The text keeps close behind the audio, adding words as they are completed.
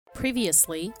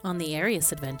Previously on the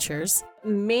Arius Adventures,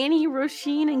 Manny,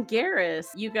 Roisin, and Garrus,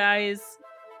 you guys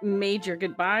made your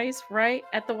goodbyes, right,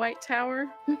 at the White Tower?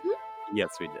 Yes,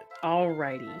 we did.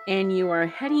 Alrighty. And you are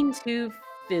heading to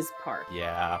Fizz Park.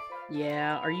 Yeah,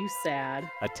 Yeah, are you sad?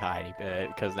 a tiny bit,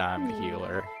 because now I'm a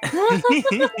healer.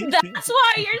 That's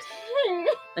why you're.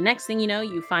 The next thing you know,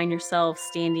 you find yourself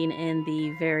standing in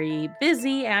the very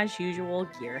busy, as usual,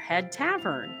 Gearhead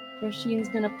Tavern. Roisin's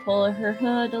gonna pull her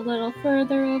hood a little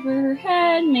further over her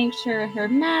head, make sure her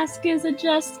mask is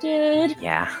adjusted.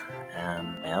 Yeah,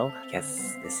 well, I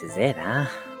guess this is it, huh?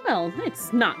 Well,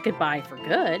 it's not goodbye for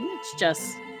good. It's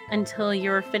just until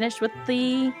you're finished with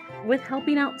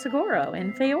helping out Tagoro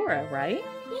and Feora, right?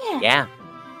 Yeah,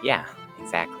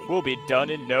 exactly. We'll be done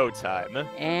in no time.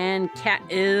 And Kat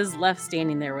is left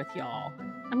standing there with y'all.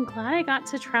 I'm glad I got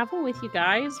to travel with you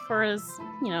guys for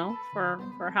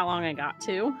for how long I got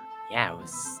to. Yeah, it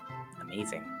was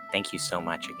amazing. Thank you so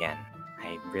much again.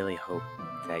 I really hope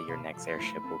that your next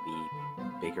airship will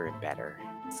be bigger and better.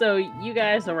 So you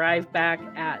guys arrive back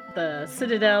at the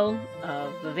Citadel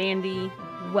of Vivandi.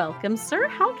 Welcome, sir.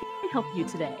 How can I help you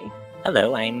today?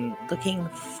 Hello, I'm looking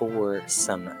for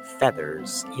some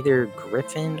feathers, either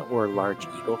griffin or large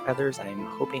eagle feathers. I'm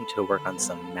hoping to work on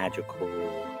some magical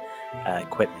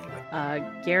equipment.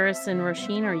 Garrus and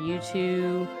Roisin, are you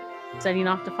two setting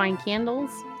off to find candles?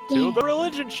 To the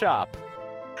religion shop.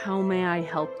 How may I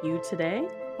help you today?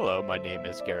 Hello, my name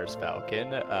is Garrus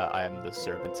Falcon. I am the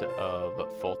servant of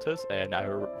Fultus, and I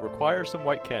require some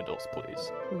white candles, please.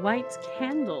 White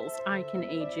candles. I can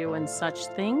aid you in such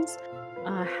things.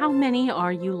 How many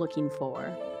are you looking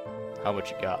for? How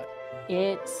much you got?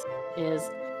 It is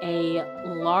a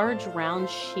large round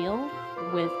shield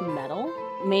with metal,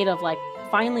 made of like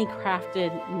finely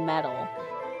crafted metal,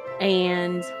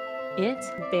 and it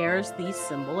bears the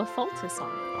symbol of Fultus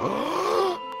on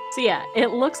it. So yeah,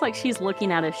 it looks like she's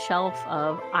looking at a shelf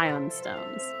of ion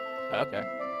stones. Okay.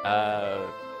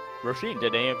 Roisin,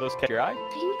 did any of those catch your eye?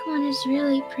 Pink one is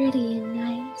really pretty and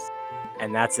nice.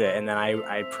 And that's it. And then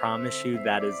I promise you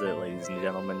that is it, ladies and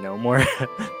gentlemen. No more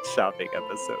shopping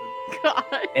episode God.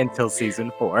 until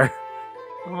season 4.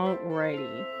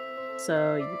 Alrighty.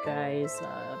 So you guys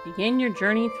begin your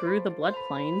journey through the Blood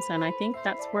Plains, and I think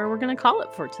that's where we're going to call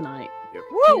it for tonight.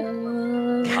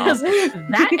 Woo! Because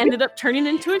that ended up turning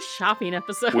into a shopping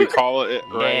episode. We call it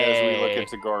right as we look Yay. at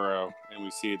Tagoro and we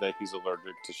see that he's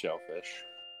allergic to shellfish.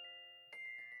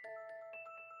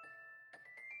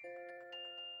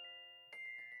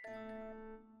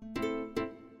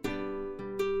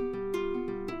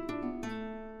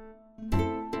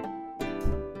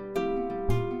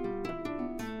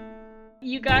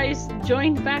 You guys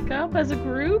joined back up as a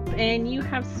group, and you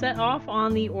have set off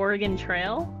on the Oregon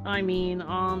Trail.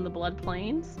 On the Blood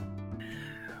Plains.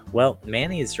 Well,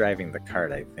 Manny is driving the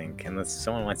cart, I think, unless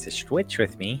someone wants to switch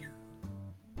with me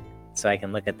so I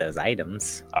can look at those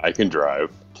items. I can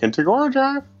drive. Can Tagoro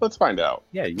drive? Let's find out.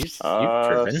 Yeah, you've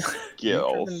driven.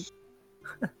 Skills.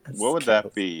 What would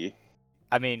that be?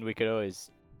 I mean, we could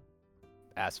always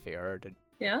ask Feora to...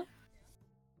 Yeah?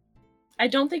 I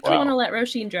don't think we Wow. want to let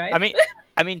Roisin drive.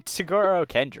 I mean, Tagoro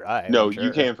can drive. No, I'm sure.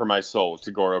 you can for my soul.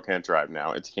 Tagoro can't drive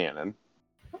now. It's canon.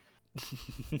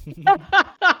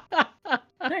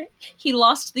 Alright. He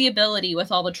lost the ability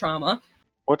with all the trauma.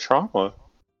 What trauma?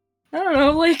 I don't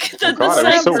know, like the, Oh God, it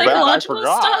was so bad, I psychological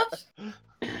forgot. stuff.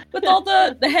 With all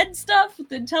the head stuff, with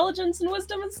the intelligence and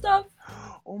wisdom and stuff.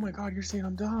 Oh my God, you're saying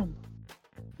I'm dumb.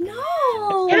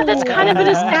 No! Yeah, that's kind of been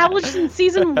established in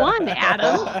season 1,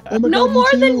 Adam. Oh my No God, me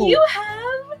more than too. you have!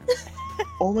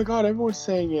 Oh my God, everyone's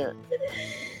saying it.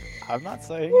 I'm not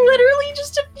saying... Literally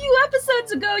just a few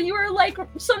episodes ago, you were like,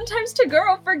 sometimes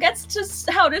Tagoro forgets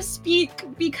how to speak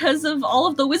because of all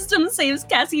of the wisdom saves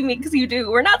Cassie makes you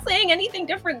do. We're not saying anything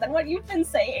different than what you've been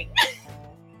saying.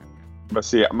 But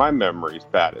see, my memory's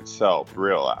bad itself,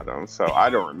 real Adam, so I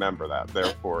don't remember that.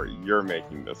 Therefore, you're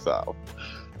making this up.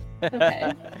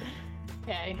 Okay.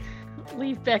 Okay.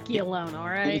 Leave Becky alone,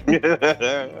 alright?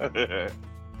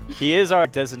 He is our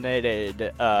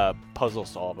designated puzzle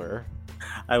solver.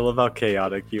 I love how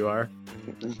chaotic you are.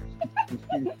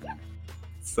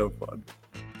 So fun.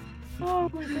 Oh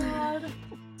my god.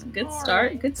 It's a good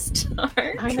start. Good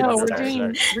start. I know,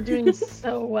 Good we're doing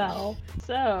so well.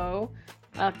 So,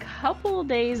 a couple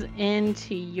days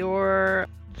into your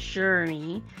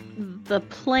journey, the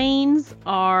plains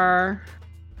are,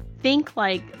 think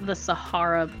like the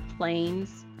Sahara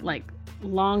plains, like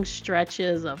long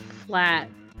stretches of flat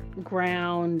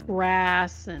ground,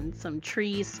 grass, and some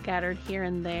trees scattered here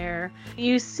and there.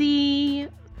 You see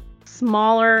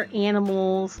smaller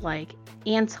animals like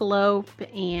antelope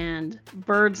and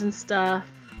birds and stuff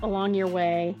along your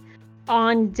way.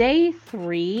 On day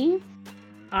 3,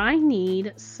 I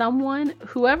need someone,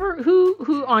 who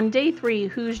on day 3,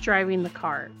 who's driving the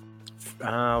cart?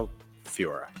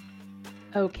 Fiora.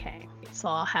 Okay, so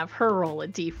I'll have her roll a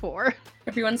d4.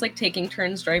 Everyone's like taking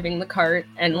turns driving the cart,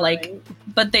 and like,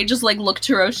 but they just like look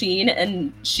to Roisin,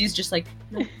 and she's just like,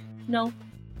 no,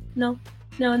 and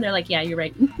they're like, yeah, you're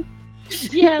right.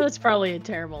 Yeah, that's probably a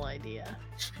terrible idea.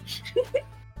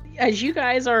 As you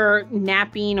guys are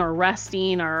napping or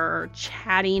resting or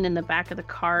chatting in the back of the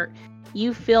cart,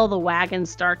 you feel the wagon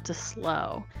start to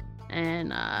slow,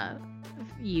 and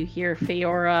you hear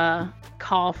Fiora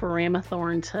call for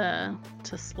Ramathorn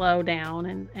to slow down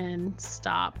and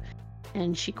stop.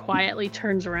 And she quietly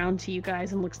turns around to you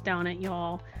guys and looks down at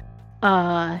y'all.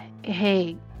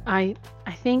 Hey, I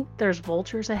think there's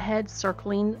vultures ahead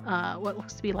circling what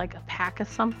looks to be like a pack of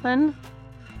something.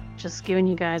 Just giving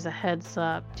you guys a heads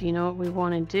up. Do you know what we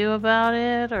want to do about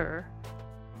it, or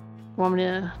want me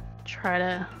to try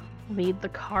to lead the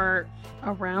cart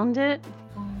around it?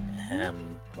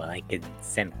 Well, I could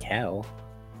send Kel.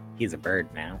 He's a bird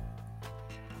now.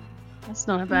 That's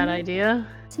not a bad idea.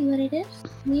 See what it is?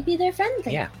 Maybe they're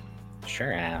friendly. Yeah,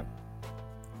 sure. All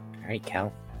right,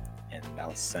 Kel. And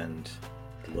I'll send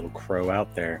the little crow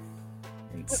out there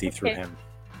and see through him.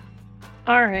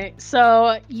 All right,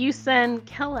 so you send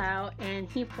Kel out, and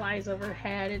he flies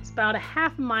overhead. It's about a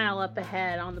half mile up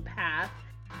ahead on the path,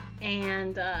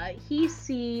 and he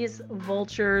sees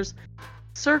vultures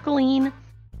circling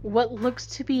what looks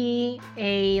to be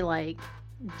a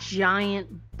giant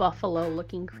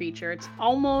buffalo-looking creature.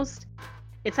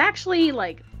 It's actually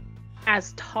like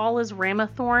as tall as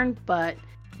Ramathorn, but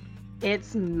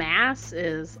its mass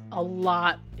is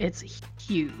it's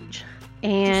huge.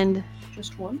 And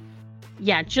Just one?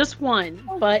 yeah, just one,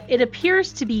 but it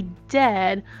appears to be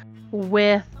dead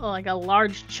with like a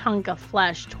large chunk of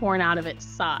flesh torn out of its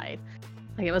side.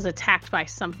 Like it was attacked by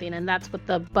something, and that's what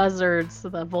the buzzards,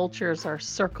 the vultures, are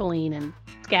circling and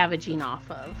scavenging off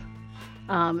of.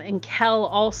 And Kel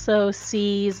also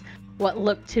sees what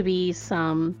look to be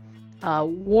some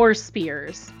war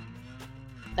spears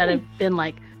that have been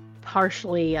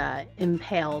partially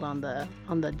impaled on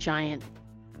the giant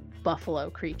buffalo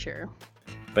creature.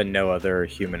 But no other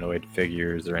humanoid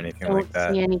figures or anything like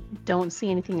that? Don't see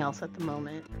anything else at the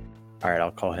moment. Alright,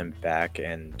 I'll call him back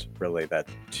and relay that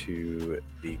to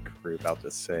the group. I'll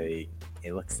just say,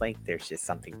 it looks like there's just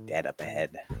something dead up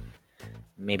ahead.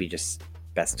 Maybe just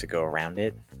best to go around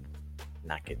it,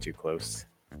 not get too close.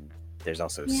 There's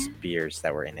also spears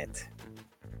that were in it.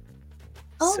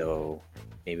 Oh. So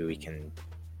maybe we can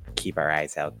keep our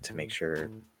eyes out to make sure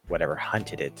whatever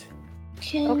hunted it.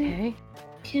 Okay.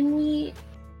 Can we,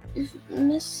 if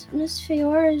Miss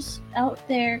Fiora's out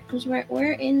there, because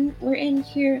we're in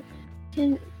here,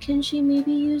 can she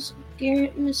maybe use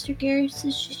Mr.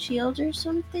 Garrus' shield or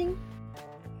something?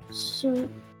 So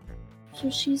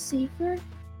she's safer?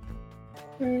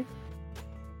 Or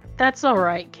That's all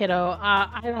right, kiddo.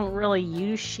 I don't really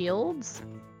use shields.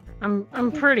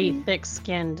 I'm pretty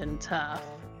thick-skinned and tough.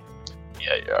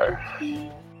 Yeah, you are.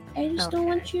 okay. I just don't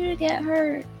want you to get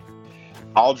hurt.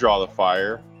 I'll draw the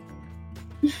fire.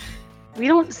 We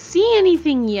don't see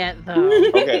anything yet, though.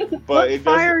 Okay, but What it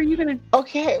fire doesn't. are you gonna?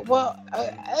 Okay, well,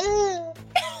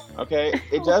 okay,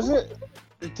 it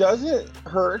doesn't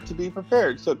hurt to be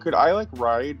prepared. So could I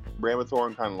ride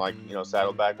Ramathorn kind of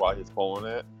saddleback while he's pulling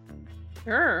it?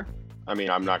 Sure. I mean,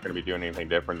 I'm not going to be doing anything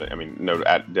different. No,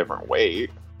 at different weight.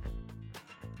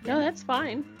 No, that's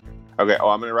fine. Okay. Oh,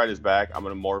 I'm going to ride his back. I'm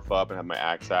going to morph up and have my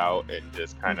axe out and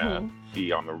just kind of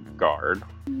be on the guard.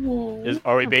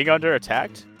 Are we being under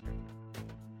attacked?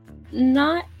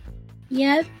 Not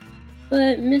yet,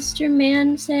 but Mr.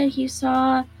 Man said he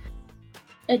saw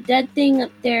a dead thing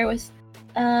up there with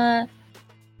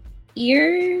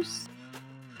ears,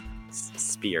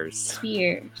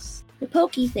 Spears. the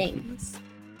pokey things.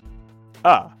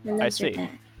 Ah, And I those are see.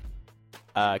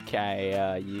 bad. Can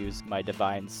I use my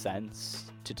divine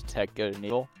sense to detect good and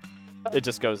evil? It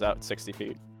just goes out 60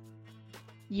 feet.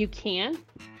 You can.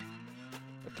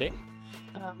 Okay.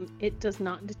 It does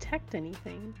not detect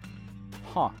anything.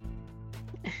 Huh.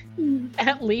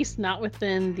 At least not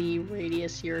within the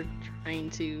radius you're trying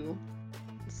to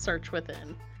search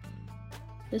within.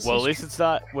 This Well, is at least it's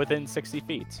not within 60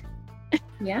 feet.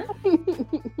 yeah.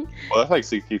 Well, that's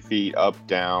 60 feet up,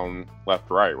 down, left,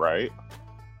 right?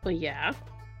 Well, yeah.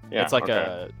 Yeah. It's like okay.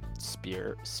 a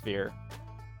sphere.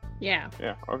 Yeah.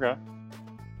 Yeah. Okay.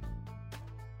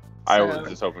 I So- was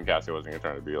just hoping Cassie wasn't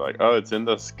trying to be like, "Oh, it's in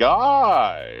the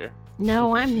sky."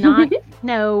 No, I'm not.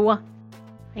 No.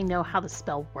 I know how the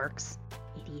spell works,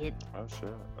 idiot. Oh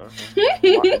shit.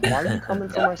 Okay. Why are you coming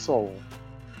for my soul?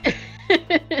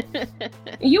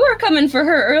 You were coming for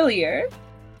her earlier.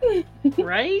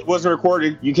 Right? It wasn't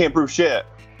recorded. You can't prove shit.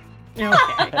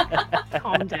 Okay.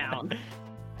 Calm down.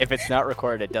 If it's not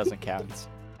recorded, it doesn't count.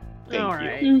 Thank All you.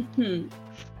 right.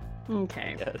 Mm-hmm.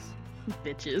 Okay. Yes.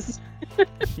 Bitches.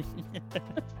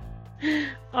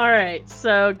 All right.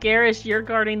 So, Garrus, you're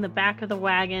guarding the back of the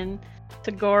wagon.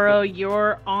 Tagoro,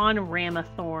 you're on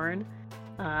Ramathorn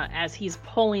as he's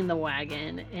pulling the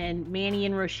wagon. And Manny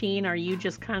and Roshin, are you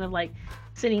just kind of like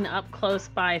sitting up close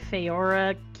by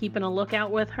Feora, keeping a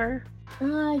lookout with her?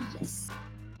 Yes.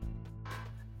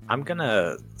 I'm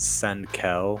gonna send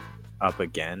Kel up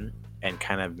again and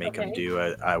kind of make him Okay. do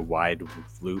a wide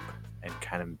loop and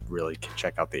kind of really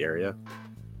check out the area.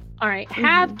 All right.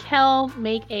 Have Kel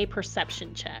make a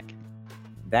perception check.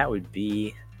 That would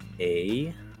be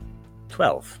a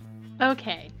 12.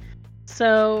 Okay.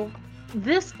 So,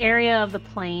 this area of the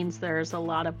plains, there's a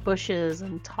lot of bushes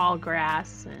and tall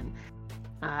grass,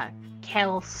 and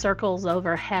Kel circles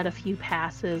overhead a few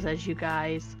passes as you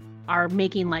guys are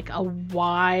making like a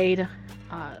wide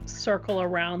circle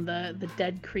around the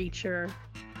dead creature.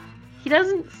 He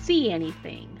doesn't see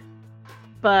anything,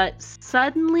 but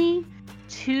suddenly,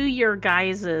 to your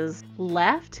guys'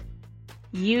 left,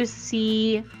 you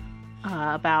see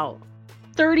about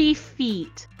 30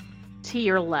 feet to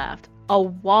your left, a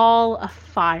wall of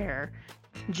fire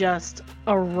just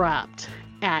erupt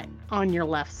on your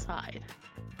left side.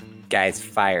 Guys,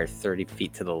 fire 30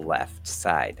 feet to the left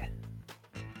side.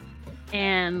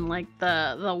 And like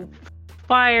the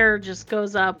fire just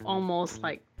goes up almost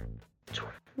like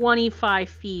 25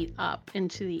 feet up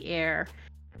into the air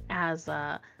as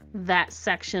that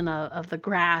section of the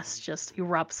grass just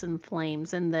erupts in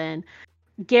flames. And then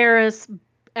Garrus,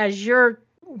 as you're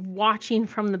watching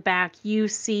from the back, you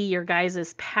see your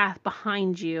guys' path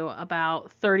behind you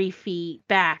about 30 feet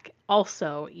back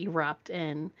also erupt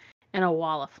in a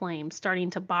wall of flames, starting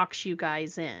to box you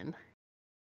guys in.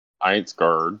 I ain't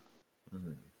scared.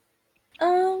 Mhm.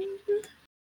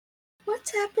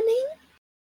 What's happening?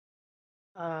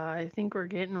 I think we're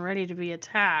getting ready to be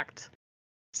attacked.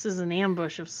 This is an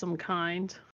ambush of some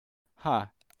kind. Huh.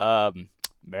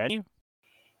 Manny?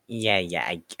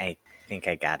 Yeah, I think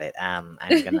I got it. I'm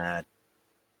gonna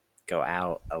go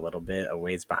out a little bit, a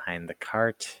ways behind the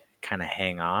cart, kind of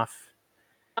hang off.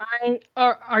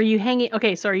 Are you hanging?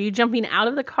 Okay, so are you jumping out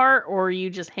of the cart or are you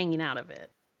just hanging out of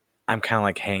it? I'm kind of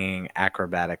like hanging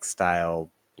acrobatic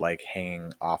style, like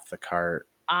hanging off the cart.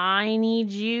 I need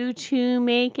you to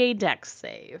make a dex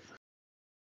save.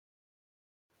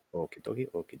 Okie dokie,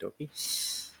 okie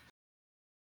dokie.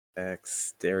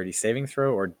 Dexterity saving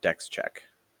throw or dex check?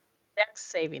 Dex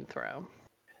saving throw.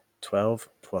 12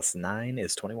 plus 9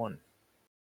 is 21.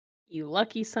 You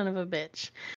lucky son of a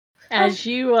bitch. As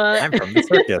you I'm from the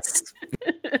circus.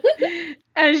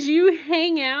 as you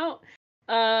hang out,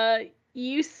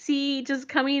 you see just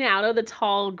coming out of the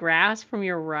tall grass from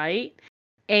your right,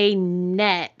 a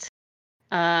net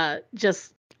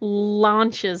just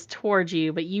launches towards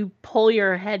you, but you pull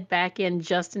your head back in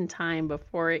just in time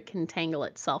before it can tangle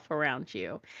itself around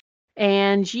you.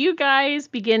 And you guys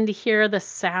begin to hear the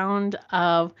sound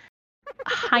of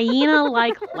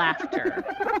hyena-like laughter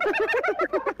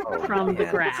Oh, from the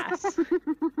man. grass.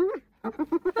 You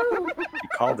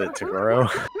called it, Tagoro.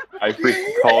 I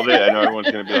freaking called it. I know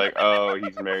everyone's gonna be like, "Oh,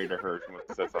 he's married to her." Someone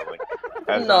says something.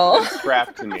 That's No. not been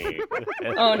scrapped to me.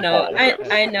 Oh no, Called I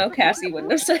it. I know Cassie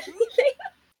wouldn't have said anything.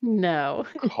 No.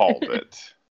 Called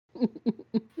it. Oh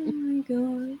my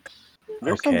gosh.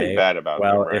 There's Okay, something bad about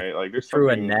well, him, if right? Like there's Threw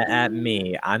a something. net at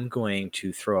me. I'm going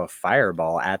to throw a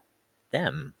fireball at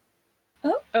them.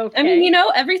 Okay. I mean, you know,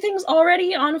 everything's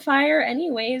already on fire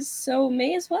anyways, so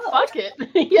may as well. Fuck it.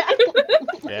 Yeah.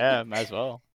 Yeah, might as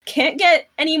well. Can't get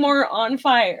any more on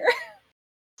fire.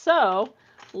 So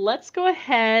let's go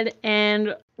ahead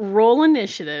and roll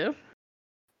initiative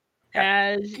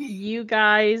as you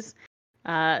guys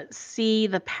see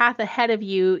the path ahead of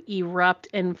you erupt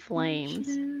in flames.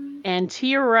 And to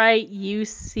your right, you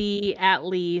see at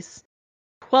least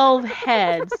 12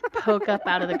 heads poke up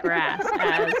out of the grass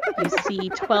as you see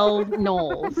 12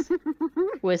 gnolls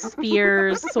with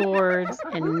spears, swords,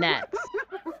 and nets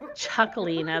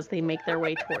chuckling as they make their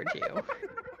way towards you.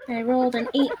 I rolled an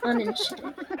 8 on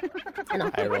initiative. And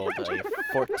I rolled a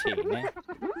 14.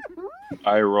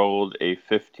 I rolled a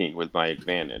 15 with my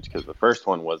advantage because the first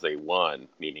one was a 1,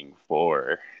 meaning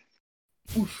 4.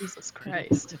 Jesus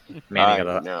Christ. Man, I I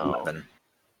got a know. 11.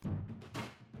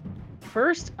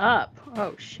 First up,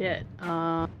 oh shit.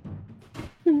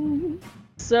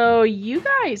 So you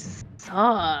guys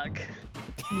suck.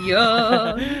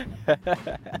 Yeah.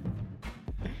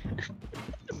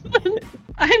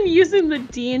 I'm using the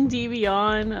D&D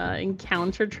Beyond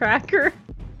encounter tracker,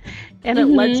 and it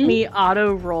lets me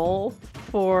auto roll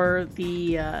for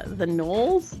the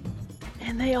gnolls,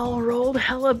 and they all rolled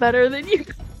hella better than you.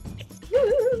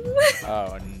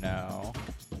 Oh no.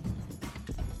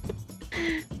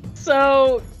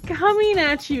 So coming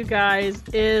at you guys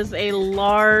is a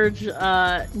large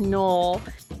gnoll,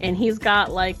 and he's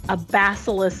got like a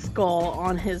basilisk skull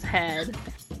on his head.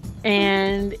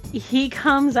 And he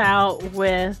comes out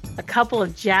with a couple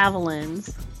of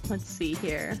javelins. Let's see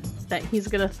here. That he's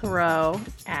gonna throw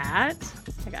at.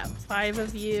 I got 5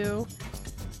 of you.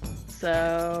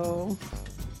 So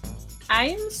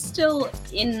I'm still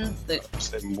in the.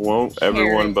 Won't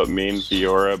everyone but me and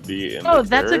Fiora be in the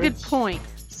that's a good carriage? point.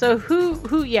 So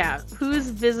who's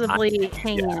visibly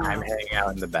hanging out? I'm hanging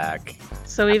out in the back.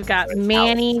 So we've got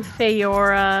Manny,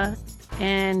 Feora,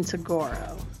 and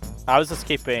Tagoro. I was just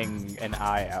keeping an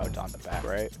eye out on the back,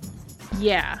 right?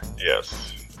 Yeah.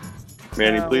 Yes.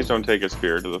 Manny, So- please don't take a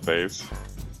spear to the face.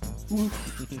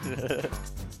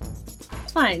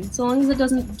 It's fine. So long as it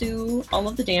doesn't do all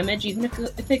of the damage, even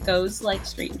if it goes like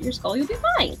straight into your skull, you'll be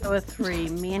fine. So a 3.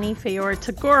 Manny, Feora,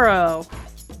 Tagoro.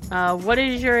 What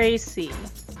is your AC?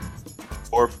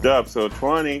 Orfed up, so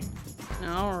 20.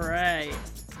 All right.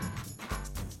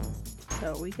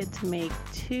 So we get to make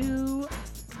 2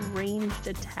 ranged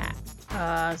attacks.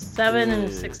 7 and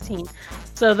a 16.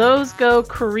 So those go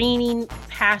careening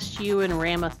past you and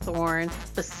ram a thorn.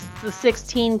 The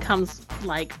 16 comes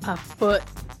like a foot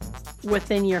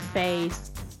within your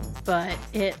face, but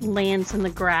it lands in the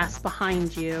grass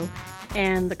behind you,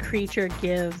 and the creature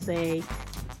gives a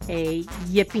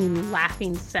yipping,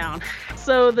 laughing sound.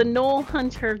 So the Gnoll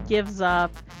Hunter gives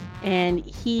up, and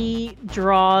he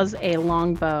draws a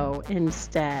longbow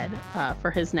instead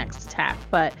for his next attack.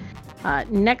 But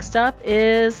next up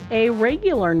is a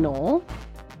regular Gnoll.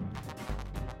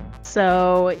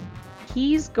 So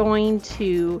he's going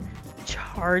to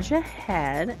charge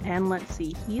ahead, and let's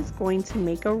see, he's going to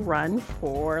make a run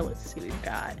for, let's see, we've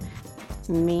got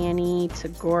Manny,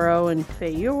 Tagoro, and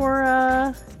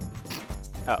Feora.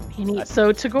 Oh, Manny,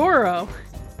 so Tagoro.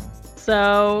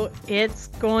 So it's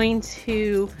going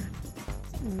to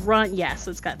run, yes,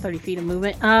 it's got 30 feet of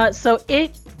movement. So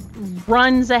it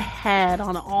runs ahead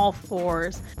on all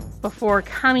 4s before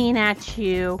coming at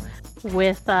you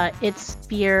with its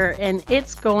spear, and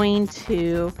it's going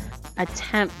to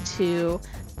attempt to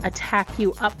attack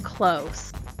you up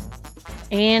close,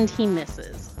 and he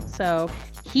misses. So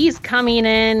he's coming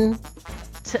in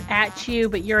at you,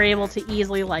 but you're able to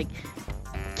easily like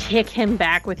kick him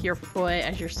back with your foot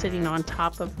as you're sitting on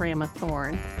top of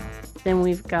Ramathorn. Then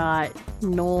we've got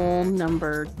Gnoll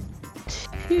number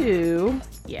 2.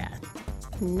 Yeah,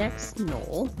 next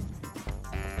Gnoll,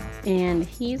 and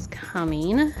he's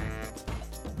coming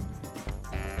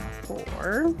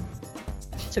for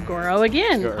Tagoro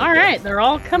again. Tagoro All again. right, they're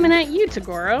all coming at you,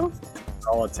 Tagoro.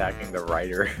 All attacking the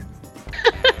rider.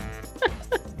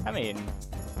 I mean,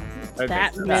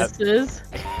 That misses.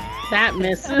 That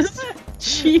misses.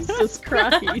 Jesus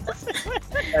Christ.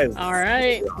 All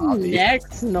right,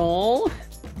 next Gnoll.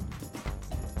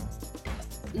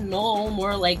 No,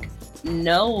 more like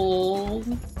no.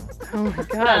 Oh my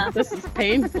god, this is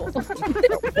painful.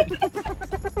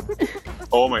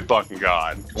 Oh my fucking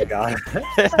god. Oh my god.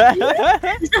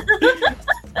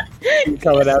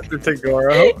 Coming after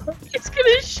Tagoro. He's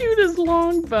gonna shoot his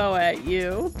longbow at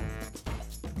you.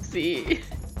 Let's see.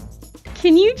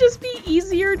 Can you just be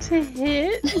easier to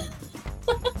hit?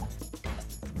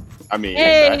 I mean,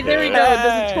 Hey, that there we hit. go.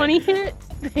 Does a 20 hit?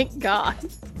 Thank God.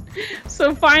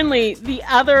 So finally, the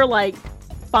other like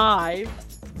 5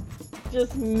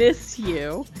 just miss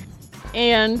you.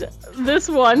 And this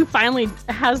one finally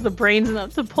has the brains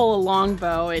enough to pull a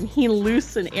longbow, and he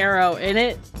loosens an arrow, and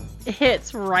it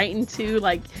hits right into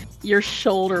like your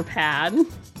shoulder pad.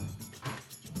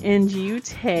 And you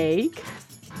take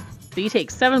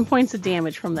 7 points of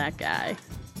damage from that guy.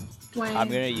 I'm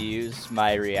gonna use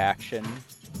my reaction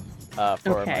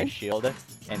for Okay. my shield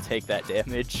and take that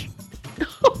damage.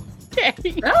 Okay.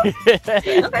 Okay.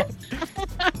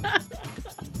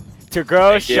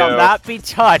 Tagoro Thank shall you. not be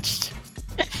touched.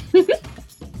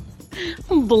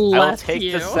 Bless I will take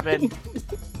you. the 7.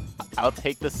 I'll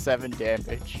take the 7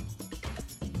 damage.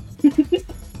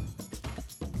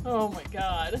 Oh my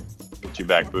god. Get you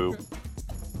back, boo.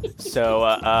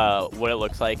 So, what it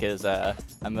looks like is,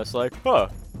 I'm just like, huh,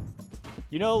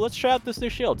 you know, let's try out this new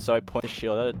shield. So I point the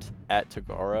shield at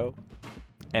Tagoro,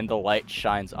 and the light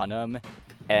shines on him,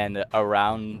 and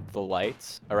around the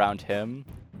lights, around him,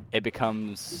 it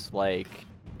becomes like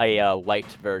a light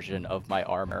version of my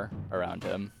armor around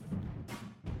him.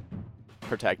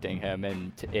 protecting him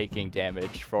and taking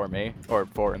damage for me, or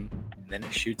for him. And then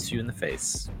it shoots you in the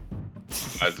face.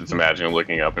 I just imagine him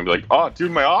looking up and be like, "Oh,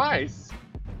 dude, my eyes!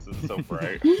 This is so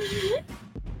bright."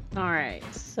 All right,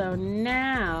 so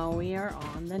now we are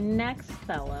on the next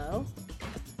fellow,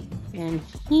 and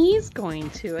he's going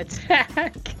to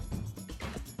attack.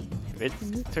 It's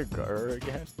Toguro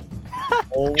again.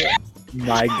 Oh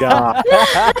my god.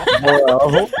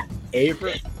 Bro.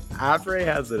 Avre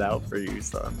has it out for you,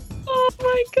 son. Oh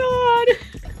my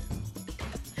god!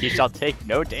 He shall take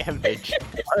no damage.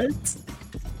 What?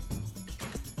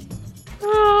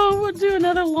 Oh, we'll do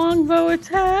another longbow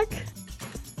attack,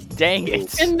 Dang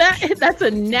it. and that's a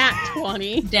nat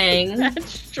 20. Dang. That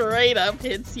straight up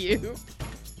hits you.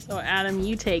 So Adam,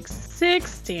 you take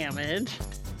 6 damage.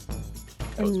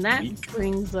 That was And that weak.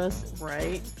 brings us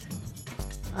right.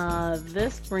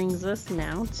 This brings us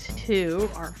now to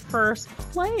our first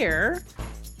player,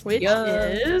 which Yeah.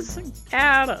 is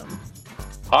Adam.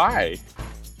 Hi.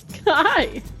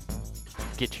 Hi.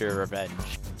 Get your revenge.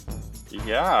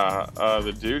 Yeah,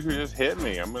 the dude who just hit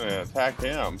me. I'm gonna attack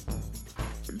him.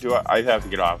 I have to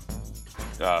get off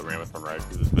Ramathorn, right?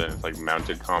 Because it's like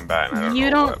mounted combat. And I don't You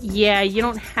know don't. what- Yeah, you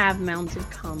don't have mounted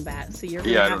combat, so you're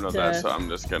gonna Yeah, I have don't know to. that, so I'm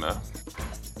just gonna.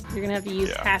 You're gonna have to use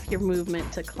Yeah. half your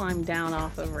movement to climb down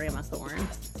off of Ramathorn.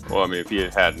 Well, I mean, if he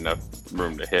had had enough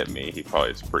room to hit me, he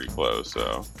probably is pretty close.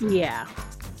 So Yeah.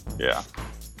 yeah.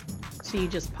 So you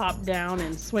just pop down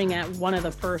and swing at one of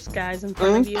the first guys in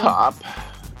front of you. Pop,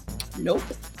 Nope.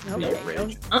 Okay,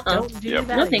 rage. don't do Yep.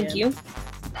 that No, thank again. you.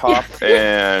 pop,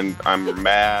 and I'm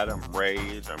mad. I'm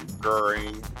raged. I'm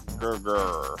gurring, gur,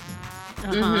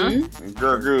 Uh-huh. Mhm.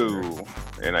 gurgoo,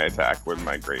 and I attack with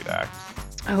my great axe.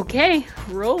 Okay,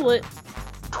 roll it.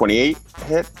 28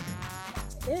 hit.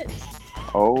 Hit.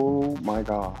 Oh my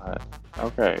god.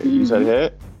 Okay, you said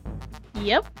hit.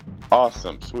 Yep.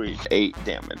 Awesome, sweet. 8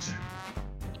 damage.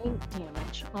 8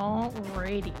 damage.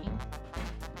 Alrighty.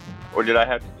 Or did I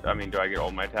have? I mean, do I get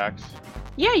all my attacks?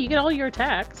 Yeah, you get all your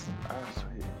attacks. Oh,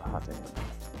 sweet.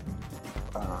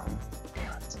 Oh,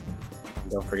 damn.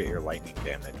 Don't forget your lightning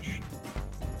damage.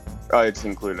 Oh, it's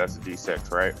included. That's a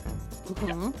D6, right?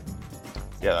 Mhm.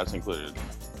 Yeah, that's included.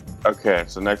 Okay,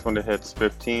 so next one to hit's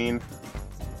 15,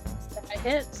 That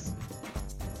hits.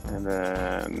 and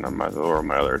then I might as well roll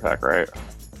my other attack, right?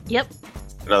 Yep,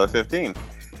 Another 15.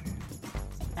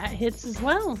 that hits as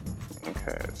well.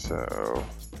 Okay, so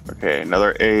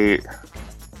another 8,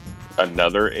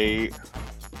 another 8.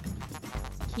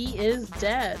 He is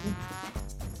dead.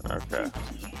 Okay,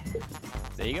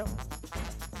 There you go.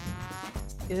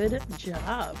 Good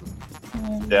job.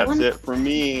 that's it for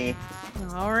me.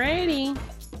 Alrighty.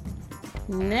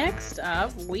 Next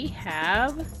up, we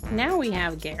have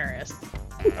Garrus.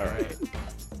 Alright.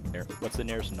 What's the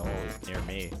nearest knoll near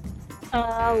me?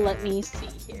 Let me see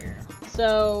here.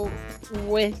 So,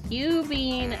 with you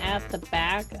being at the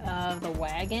back of the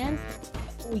wagon,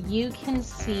 you can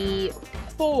see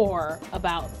 4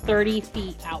 about 30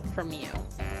 feet out from you.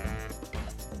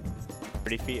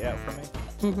 30 feet out from me?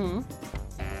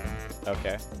 Mm-hmm.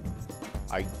 Okay.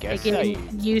 I guess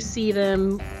Again, you see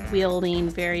them wielding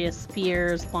various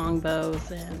spears, longbows,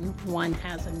 and one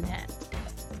has a net.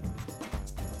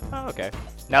 Oh, okay.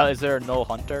 Now, is there a Knoll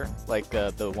Hunter? Like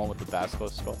the one with the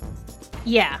Basilisk skull?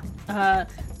 Yeah,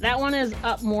 that one is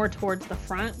up more towards the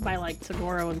front by like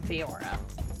Toguro and Fiora.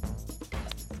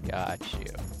 Got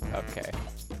you. Okay.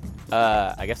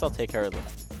 I guess I'll take care of the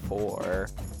 4.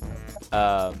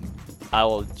 I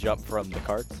will jump from the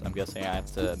carts. I'm guessing I have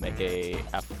to make a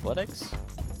athletics.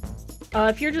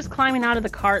 If you're just climbing out of the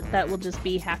cart, that will just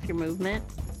be half your movement.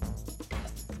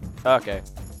 Okay.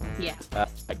 Yeah.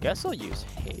 I guess I'll use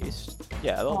haste.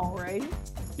 Yeah, Alright.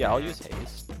 I'll use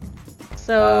haste.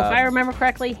 So, if I remember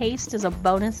correctly, haste is a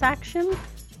bonus action.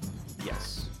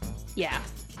 Yes. Yeah.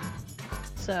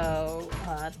 So,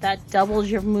 that doubles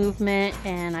your movement,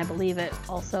 and I believe it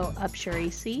also ups your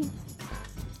AC.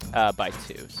 By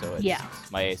 2, so it's, Yeah.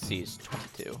 my AC is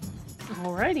 22.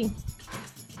 Alrighty.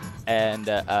 And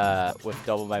with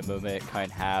double my movement cut in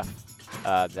half,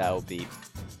 that will be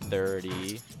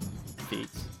 30 feet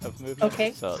of movement.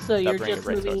 Okay, So, so that'll you're bring it just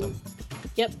right towards moving. him.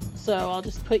 Yep. So I'll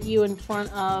just put you in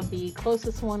front of the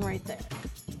closest one right there.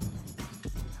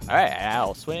 Alright, and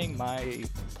I'll swing my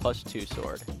 +2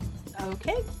 sword.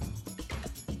 Okay.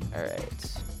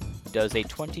 Alright. Does a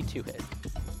 22 hit?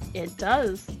 It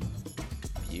does.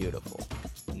 Beautiful.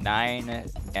 9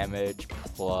 damage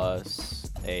plus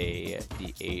a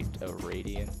d8 of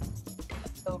radiant.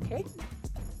 Okay.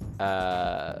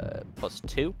 Plus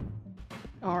 2.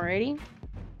 Alrighty.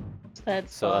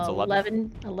 So that's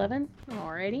 11. 11.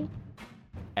 Alrighty.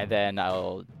 And then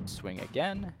I'll swing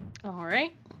again. All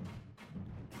right.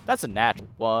 That's a natural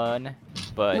 1,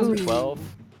 but Ooh. 12.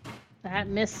 That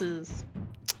misses.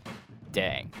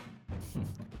 Dang.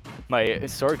 My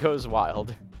sword goes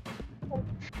wild.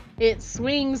 It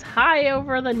swings high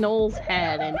over the gnoll's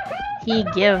head, and he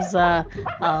gives a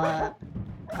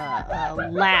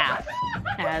laugh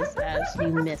as you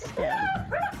miss him.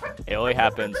 It only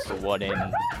happens to 1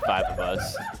 in 5 of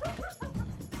us.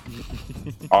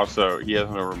 Also, he has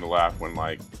no room to laugh when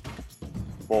like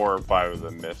 4 or 5 of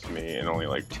them miss me and only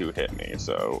like 2 hit me.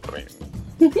 So I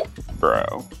mean,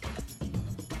 bro.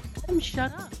 Let him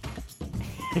shut up.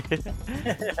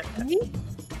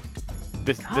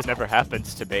 This never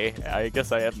happens to me. I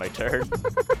guess I have my turn.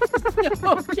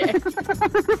 Okay.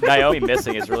 Naomi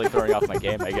missing is really throwing off my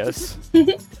game, I guess.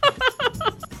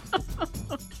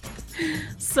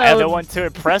 So I have no one to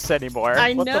impress anymore.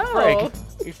 I What know. the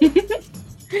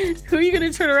frick? Who are you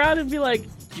gonna turn around and be like,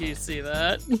 "Do you see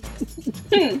that?"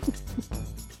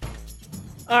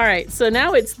 All right. So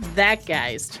now it's that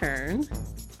guy's turn,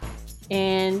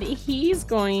 and he's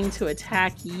going to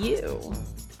attack you.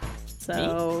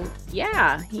 So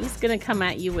yeah, he's gonna come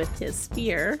at you with his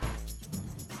spear.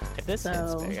 If this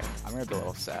So- hits me, I'm gonna be a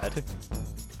little sad.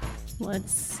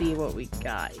 Let's see what we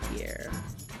got here.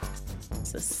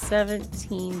 So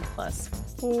 17 plus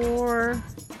 4.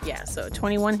 Yeah, so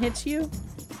 21 hits you?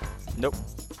 Nope.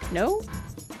 No?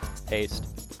 Haste.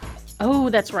 Oh,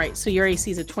 that's right. So your AC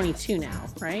is a 22 now,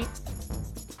 right?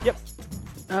 Yep.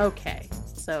 Okay.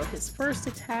 So his first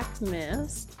attack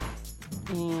missed.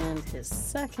 And his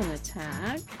second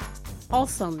attack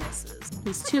also misses.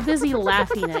 He's too busy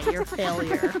laughing at your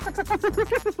failure.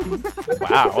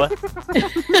 Wow.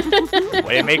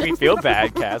 Way to make me feel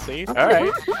bad, Cassie. All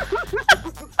right.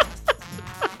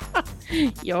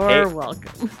 You're Hey.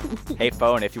 welcome. Hey,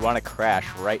 phone, if you want to crash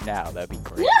right now, that'd be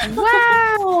great.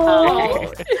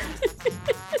 Wow!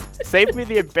 Save me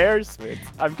the embarrassment.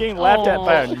 I'm getting laughed at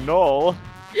by a gnoll.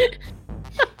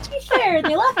 To be fair,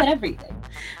 they laugh at everything.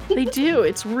 They do.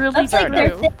 It's really That's like their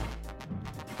true. thing.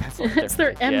 That's a little It's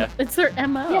their different, yeah. It's their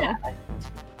MO.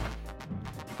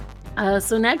 Yeah.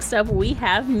 So next up we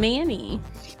have Manny.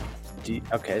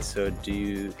 Is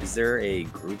there a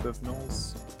group of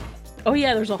gnolls? Oh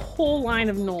yeah, there's a whole line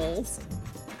of gnolls.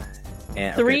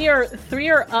 And, Three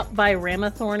are up by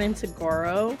Ramathorn and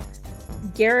Tagoro.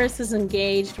 Garrus is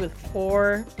engaged with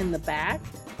 4 in the back.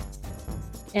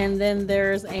 And then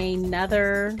there's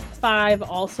another 5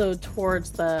 also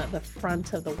towards the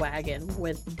front of the wagon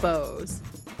with bows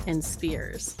and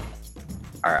spears.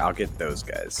 All right, I'll get those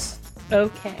guys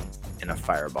Okay. in a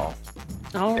fireball.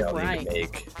 All They all right.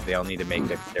 need to make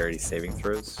dexterity saving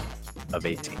throws of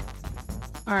 18.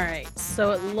 All right.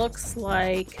 So it looks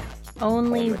like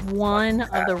only one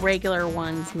of the regular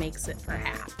ones makes it for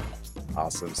half.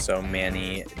 Awesome. So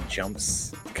Manny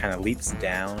kind of leaps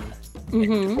down,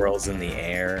 Mm-hmm. and twirls in the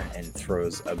air, and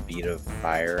throws a bead of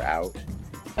fire out.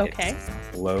 Okay. It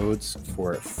explodes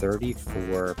for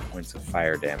 34 points of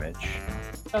fire damage.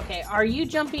 Okay. Are you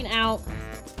jumping out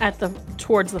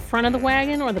towards the front of the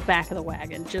wagon or the back of the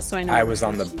wagon? Just so I know. I was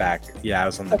on the back. Yeah, I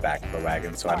was on the back of the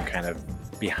wagon, so I'm kind of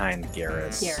behind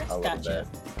Garrus a little gotcha.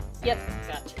 bit. Yep.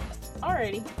 Gotcha.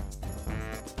 Alrighty.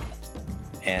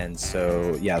 And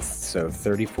so, so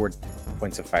 34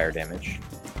 points of fire damage.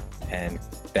 And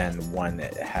then one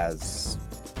that has,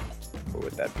 what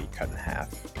would that be, cut in half?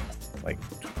 Like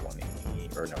 20,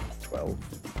 or no, 12. Or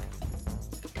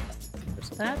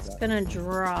something That's like that. gonna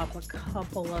drop a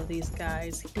couple of these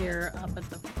guys here up at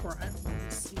the front.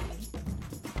 Let's see.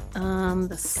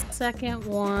 The second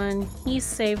one, he's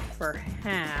saved for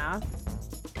half.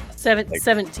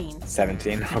 17.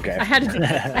 17? Okay. I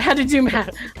had to do math.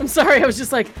 I'm sorry. I was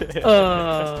just like,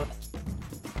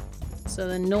 So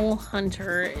the Gnoll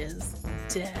Hunter is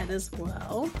dead as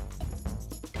well.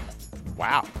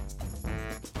 Wow.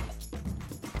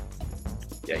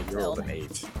 Yeah, you rolled an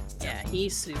 8. Yeah, he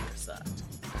super sucked.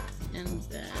 And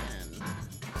then,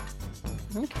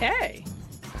 okay.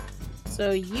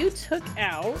 So you took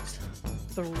out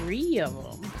 3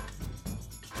 of them.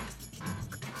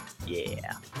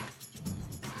 Yeah.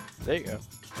 There you go.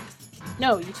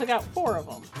 No, you took out 4 of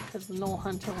them because the Gnoll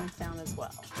Hunter went down as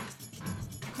well.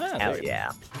 Ah, Hell there you go.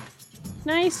 yeah.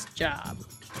 Nice job.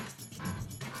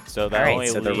 So that Alright, only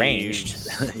so the ranged.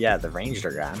 leaves... Yeah, the ranged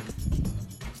are gone.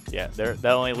 Yeah, that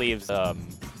only leaves 7.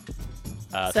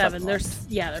 left.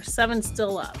 There's 7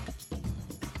 still up.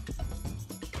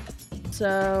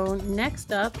 So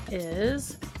next up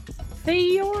is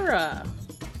Theora.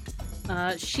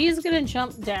 She's gonna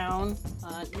jump down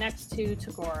next to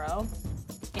Tagoro,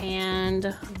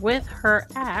 and with her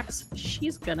axe,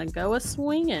 she's gonna go a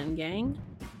swinging, gang.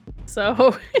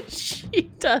 So she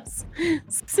does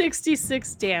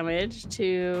 66 damage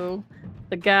to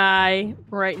the guy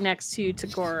right next to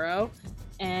Tagoro.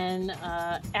 And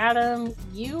Adam,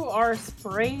 you are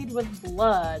sprayed with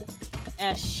blood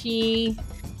as she,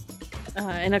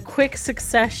 in a quick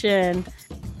succession,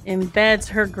 embeds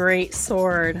her great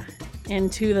sword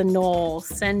into the knoll,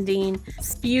 sending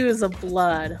spews of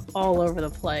blood all over the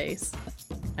place.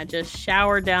 I just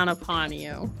showered down upon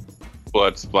you.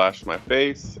 Blood splashed my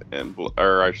face, and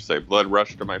or I should say, blood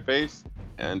rushed to my face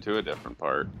and to a different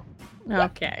part.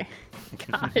 Okay.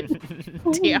 God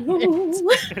damn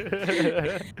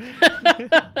it.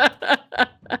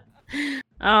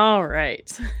 All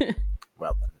right.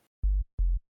 Well then.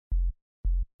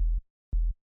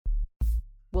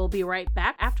 We'll be right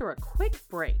back after a quick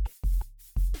break.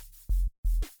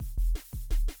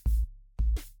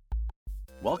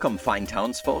 Welcome, fine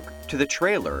townsfolk, to the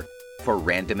trailer for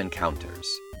Random Encounters,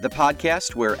 the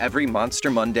podcast where every Monster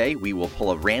Monday we will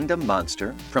pull a random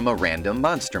monster from a random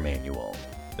monster manual.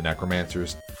 The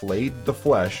necromancers flayed the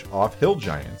flesh off hill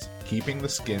giants, keeping the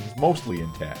skins mostly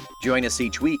intact. Join us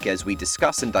each week as we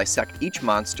discuss and dissect each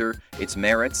monster, its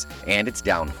merits, and its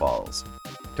downfalls.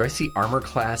 Do I see armor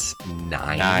class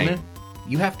 9?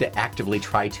 You have to actively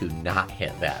try to not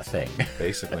hit that thing.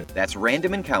 Basically. That's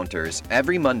Random Encounters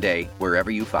every Monday, wherever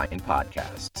you find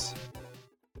podcasts.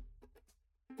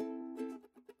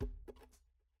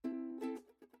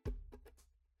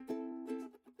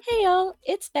 Hey y'all,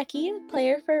 it's Becky,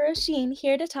 player for Roisin,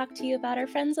 here to talk to you about our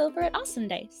friends over at Awesome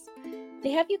Dice.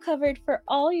 They have you covered for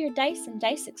all your dice and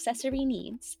dice accessory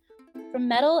needs. From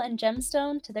metal and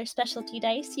gemstone to their specialty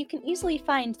dice, you can easily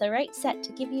find the right set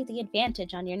to give you the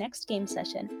advantage on your next game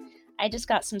session. I just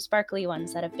got some sparkly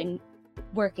ones that have been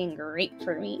working great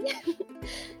for me.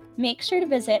 Make sure to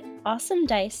visit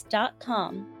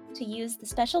awesomedice.com to use the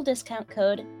special discount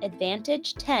code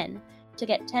ADVANTAGE10 to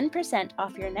get 10%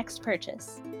 off your next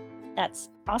purchase. That's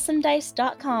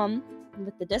awesomedice.com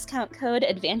with the discount code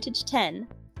ADVANTAGE10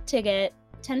 to get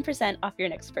 10% off your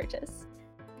next purchase.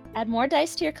 Add more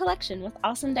dice to your collection with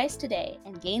Awesome Dice today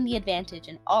and gain the advantage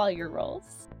in all your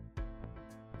rolls.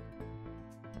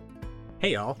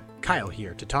 Hey y'all, Kyle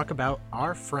here to talk about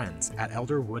our friends at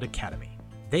Elderwood Academy.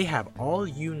 They have all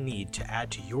you need to add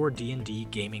to your D&D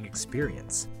gaming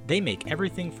experience. They make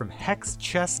everything from hex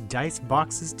chest dice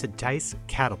boxes to dice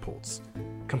catapults.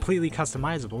 Completely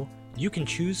customizable, you can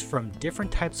choose from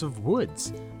different types of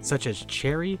woods, such as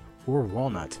cherry or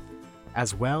walnut,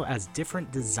 as well as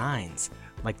different designs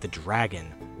like the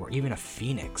dragon or even a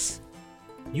phoenix.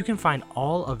 You can find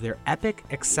all of their epic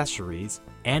accessories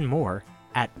and more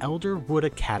at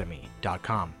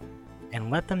elderwoodacademy.com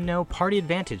and let them know Party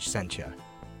Advantage sent you.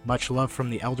 Much love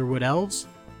from the Elderwood Elves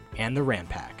and the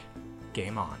Rampack.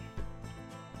 Game on.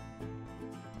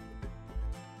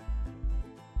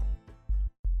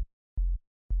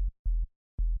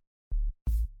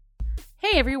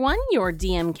 Hey everyone, your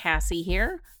DM Cassie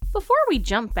here. Before we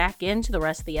jump back into the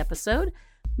rest of the episode,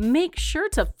 make sure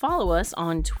to follow us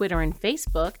on Twitter and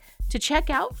Facebook to check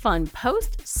out fun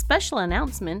posts, special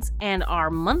announcements, and our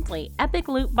monthly Epic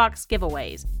Loot Box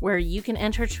giveaways, where you can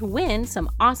enter to win some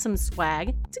awesome swag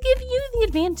to give you the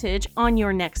advantage on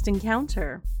your next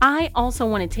encounter. I also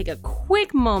want to take a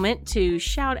quick moment to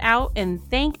shout out and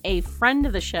thank a friend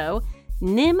of the show,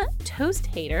 Nim Toast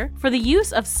Hater, for the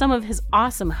use of some of his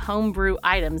awesome homebrew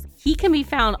items. He can be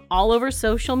found all over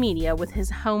social media with his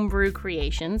homebrew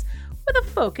creations, with a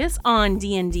focus on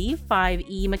D&D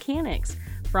 5e mechanics,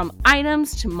 from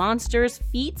items to monsters,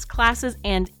 feats, classes,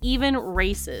 and even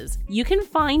races. You can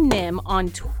find Nim on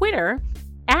Twitter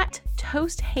at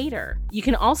Toast Hater. You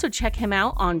can also check him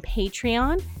out on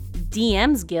Patreon,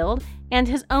 DM's Guild, and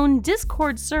his own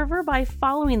Discord server by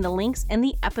following the links in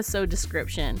the episode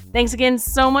description. Thanks again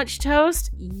so much,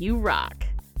 Toast. You rock.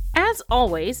 As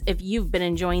always, if you've been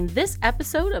enjoying this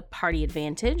episode of Party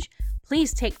Advantage,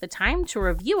 please take the time to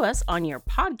review us on your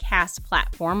podcast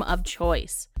platform of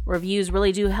choice. Reviews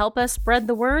really do help us spread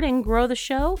the word and grow the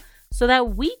show so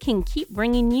that we can keep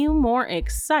bringing you more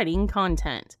exciting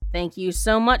content. Thank you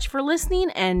so much for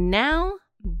listening, and now,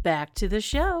 back to the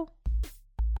show.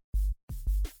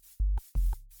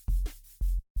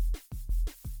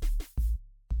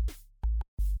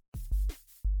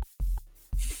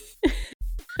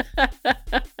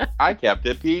 I kept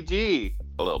it PG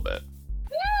a little bit.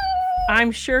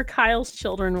 I'm sure Kyle's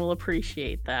children will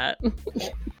appreciate that.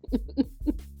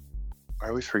 I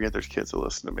always forget there's kids that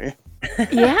listen to me.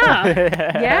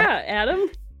 Yeah, Adam.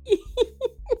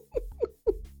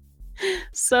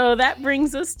 So that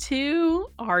brings us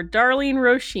to our darling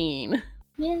Roisin.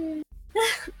 Yeah.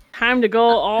 Time to go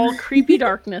all creepy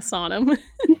darkness on him.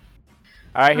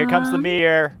 All right, here comes the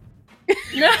meteor.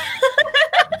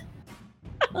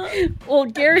 Well,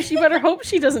 Garrus, you better hope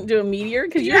she doesn't do a meteor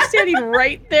because you're standing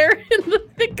right there in the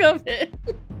thick of it.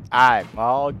 I'm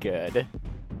all good.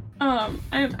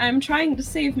 I'm trying to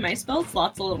save my spell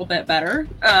slots a little bit better.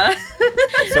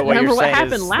 So what Remember you're what saying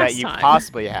happened is last that you time.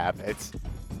 possibly have it.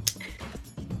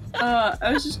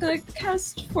 I was just gonna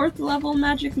cast 4th level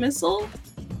magic missile.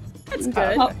 That's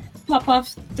good. Pop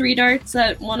off 3 darts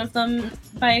at one of them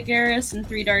by Garrus and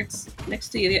 3 darts next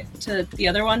to the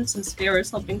other one since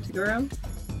Garrus helping Taguro.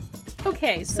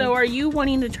 Okay, so are you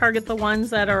wanting to target the ones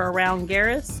that are around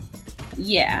Garrus?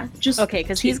 Yeah, just okay,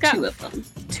 because he's got 2 of them.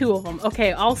 2 of them.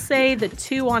 Okay, I'll say the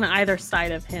 2 on either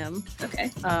side of him.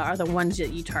 Okay. Are the ones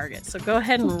that you target. So go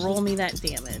ahead and roll me that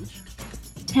damage.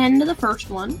 10 to the first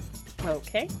one.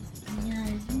 Okay.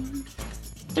 And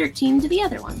 13 to the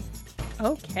other one.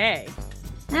 Okay.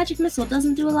 Magic missile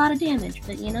doesn't do a lot of damage,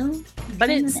 but you know. But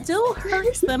it still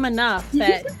hurts them enough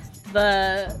that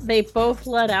they both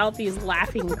let out these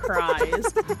laughing cries.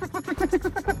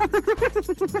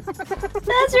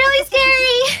 That's really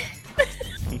scary.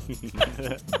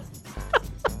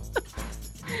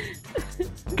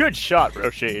 Good shot,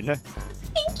 Roisin.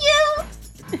 Thank you.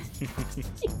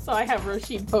 So I have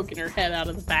Roisin poking her head out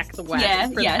of the back of the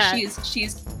wagon. Yeah,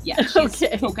 she's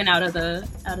Okay. poking out of the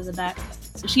back.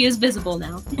 So she is visible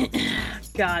now.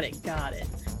 Got it.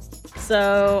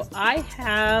 So I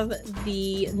have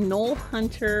the Gnoll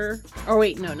Hunter. Oh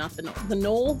wait, no, not the Gnoll. The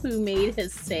Gnoll who made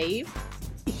his save.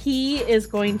 He is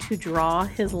going to draw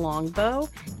his longbow,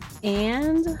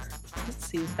 and let's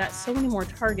see, we've got so many more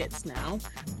targets now.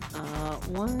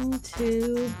 1,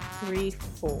 2, 3,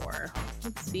 4.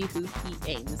 Let's see who he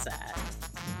aims at.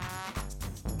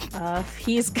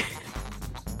 He's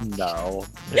No.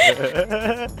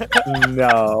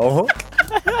 No.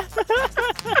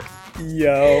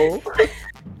 Yo.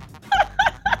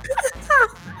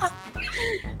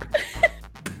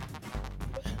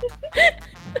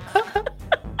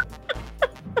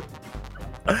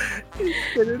 He's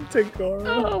getting Tagoro.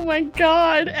 Oh my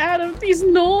god, Adam, these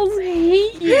gnolls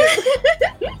hate you.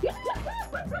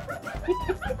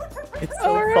 It's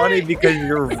so funny because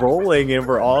you're rolling and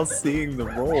we're all seeing the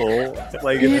roll.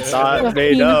 Like it's not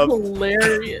made up.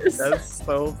 Hilarious. That's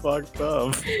so fucked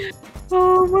up.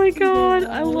 Oh my god,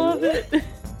 I love it.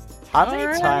 How many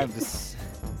Alright. times?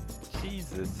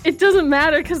 Jesus. It doesn't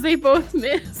matter because they both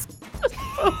miss.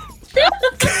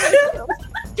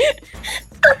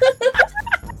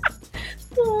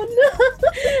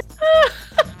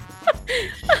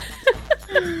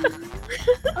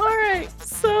 All right,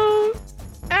 so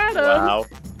Adam, Wow.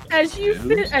 as you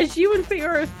and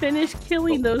Feyora finish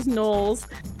killing those gnolls,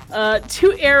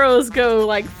 2 arrows go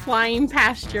like flying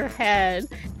past your head,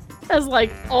 as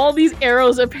like all these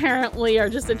arrows apparently are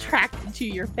just attracted to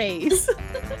your face.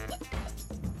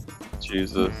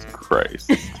 Jesus Christ.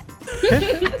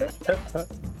 Can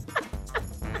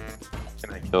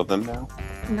I kill them now?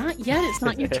 Not yet. It's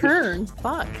not your turn.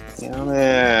 Fuck. Damn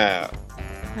it.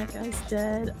 That guy's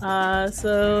dead.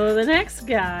 So the next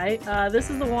guy, this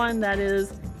is the one that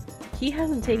is, he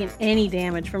hasn't taken any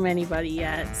damage from anybody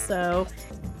yet. So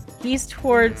he's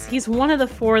one of the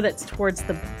 4 that's towards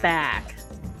the back.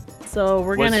 So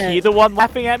we're Was gonna. he the one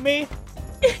laughing at me?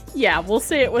 Yeah, we'll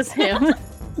say it was him.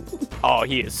 Oh,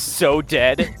 he is so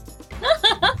dead.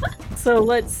 So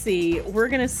let's see. We're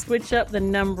gonna switch up the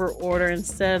number order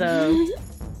instead of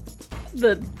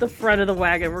the front of the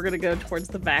wagon. We're gonna go towards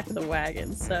the back of the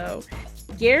wagon. So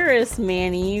Garrus,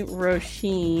 Manny,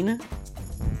 Roisin,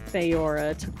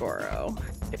 Feyora, Tagoro.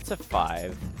 It's a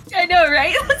 5. I know,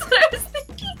 right? That's what I was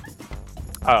thinking.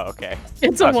 Oh, okay.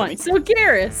 It's a Awesome. 1. So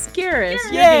Garrus, you're being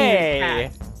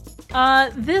Yay!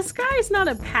 attacked. This guy's not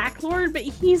a pack lord, but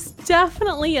he's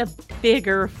definitely a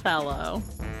bigger fellow.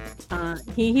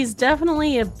 He's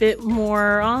definitely a bit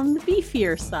more on the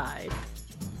beefier side.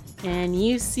 And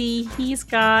you see he's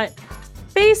got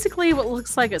basically what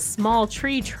looks like a small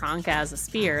tree trunk as a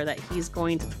spear that he's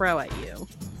going to throw at you.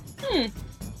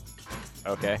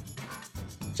 Okay.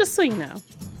 Just so you know.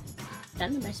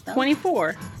 Done with my spell.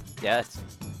 24. Yes.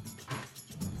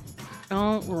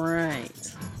 All right.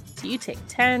 So you take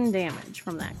 10 damage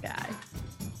from that guy.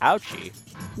 Ouchie.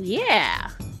 Yeah.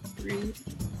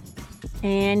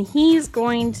 And he's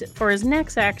going to, for his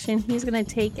next action, he's going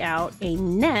to take out a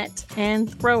net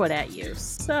and throw it at you.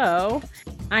 So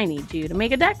I need you to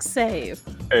make a dex save.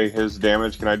 Hey, his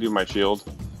damage, can I do my shield?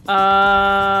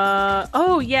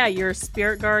 Oh yeah, your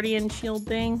spirit guardian shield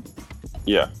thing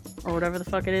Yeah. or whatever the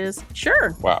fuck it is.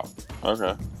 Sure. Wow.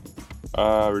 Okay.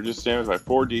 Reduce damage by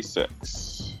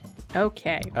 4d6.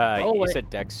 Okay. You Roll it. said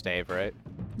dex save, right?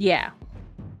 Yeah.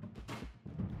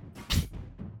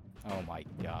 Oh my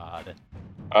god.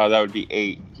 That would be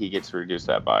 8. He gets to reduce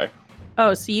that by.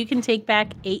 Oh, so you can take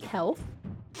back 8 health.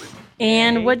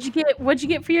 And Okay. what'd you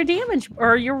get for your damage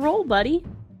or your roll, buddy?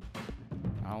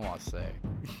 I don't want to say.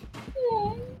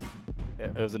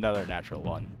 It was another natural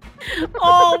 1.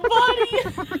 Oh, buddy!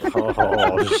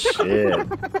 Oh shit!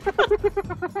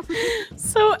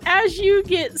 So as you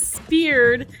get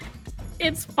speared,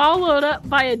 it's followed up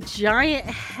by a giant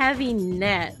heavy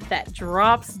net that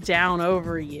drops down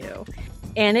over you.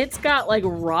 And it's got like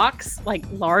rocks, like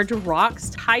large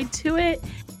rocks tied to it.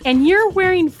 And you're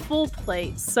wearing full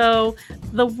plate. So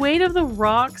the weight of the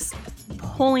rocks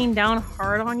pulling down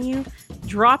hard on you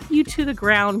drop you to the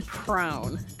ground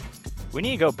prone. We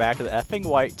need to go back to the effing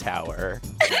White Tower.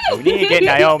 We need to get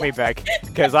Naomi back,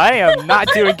 because I am not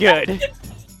doing good.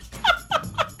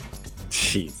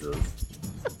 Jesus.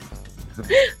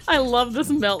 I love this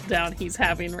meltdown he's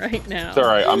having right now. It's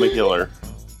alright, I'm a healer.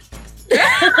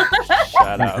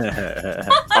 Shut up.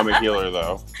 I'm a healer,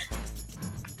 though.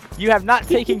 You have not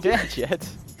taken damage yet.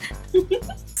 But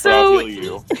I'll So, heal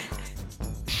you.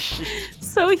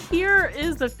 so here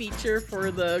is the feature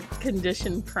for the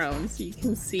condition prone, so you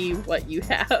can see what you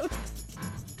have.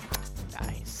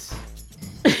 Nice.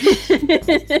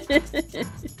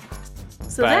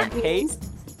 So But that I'm means,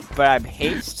 But I'm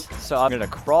haste, so I'm gonna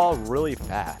crawl really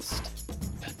fast.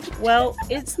 well,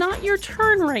 it's not your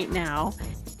turn right now.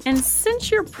 And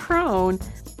since you're prone,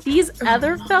 these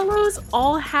other fellows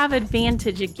all have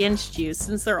advantage against you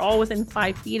since they're all within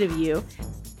 5 feet of you.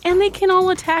 And they can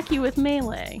all attack you with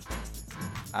melee.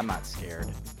 I'm not scared.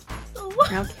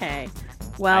 Okay. I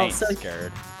Well, ain't so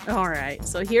scared. all right.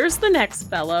 So here's the next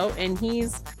fellow, and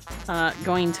he's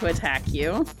going to attack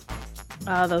you.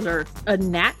 Those are a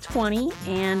nat 20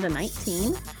 and a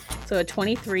 19. So a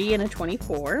 23 and a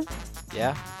 24.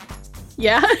 Yeah.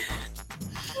 Yeah.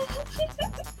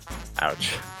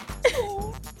 Ouch.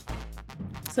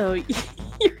 So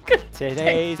you're good.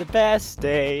 Today's the best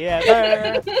day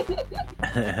ever.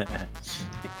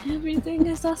 Everything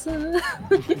is awesome.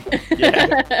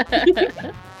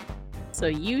 Yeah. So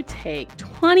you take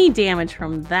 20 damage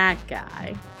from that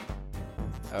guy.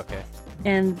 Okay.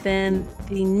 And then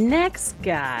the next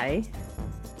guy,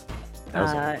 That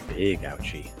was a big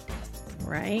ouchie.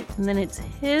 right? And then it's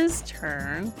his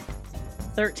turn.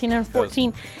 13 and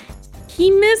 14. He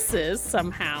misses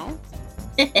somehow.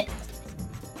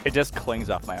 It just clings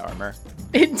off my armor.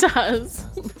 It does.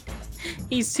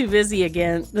 He's too busy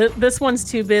again. This one's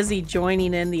too busy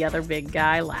joining in the other big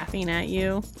guy laughing at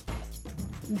you.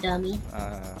 Dummy.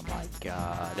 Oh my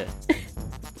god.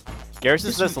 Garrus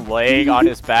is just laying on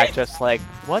his back, just like,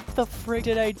 what the frig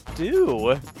did I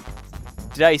do?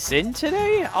 Did I sin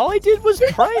today? All I did was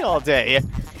pray all day.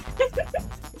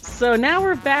 So now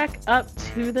we're back up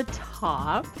to the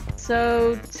top.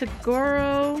 So,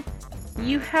 Tagoro,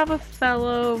 you have a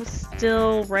fellow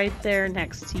still right there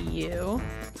next to you.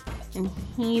 And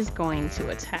he's going to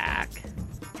attack.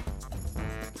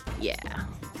 Yeah.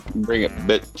 Bring it,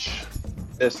 bitch.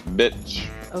 This bitch.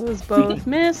 Those both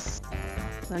miss.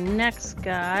 The next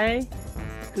guy,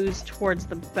 who's towards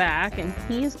the back, and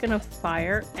he's gonna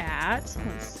fire at,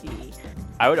 let's see.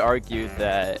 I would argue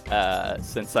that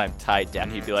since I'm tied down,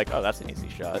 he'd be like, oh, that's an easy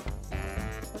shot.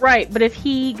 Right, but if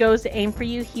he goes to aim for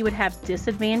you, he would have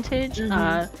disadvantage.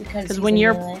 Because when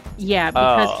you're, melee. yeah,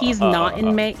 because Oh, he's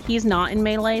not in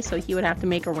melee, so he would have to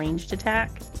make a ranged attack.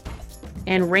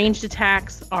 And ranged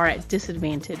attacks are at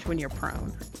disadvantage when you're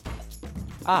prone.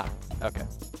 Ah, okay.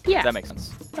 Yeah. That makes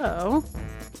sense. So,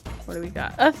 what do we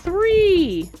got? A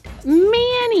 3!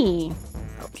 Manny!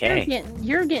 Okay.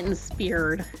 You're getting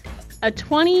speared. A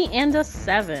 20 and a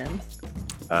 7.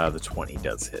 The 20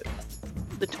 does hit.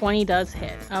 The 20 does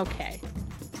hit. Okay.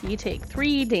 So you take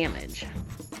 3 damage.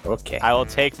 Okay. I will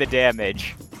take the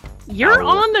damage. You're Ow.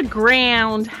 on the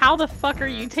ground. How the fuck are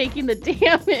you taking the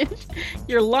damage?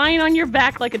 You're lying on your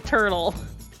back like a turtle.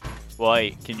 Well,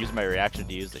 I can use my reaction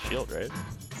to use the shield, right?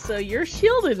 So you're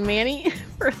shielded, Manny,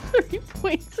 for 3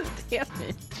 points of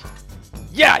damage.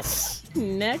 Yes!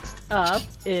 Next up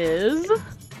is...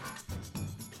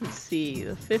 Let's see,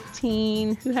 the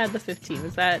 15. Who had the 15?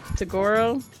 Was that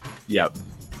Tagoro? Yep.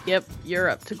 Yep, you're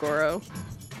up, Tagoro.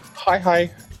 Hi.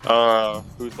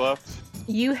 Who's left?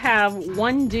 You have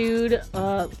one dude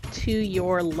to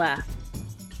your left,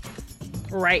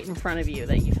 right in front of you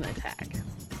that you can attack.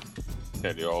 Can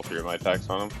I do all 3 of my attacks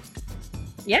on him?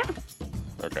 Yeah.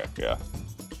 Okay, yeah.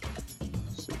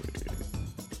 Let's see.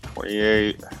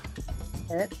 28,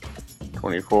 Hit.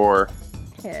 24,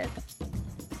 Hit.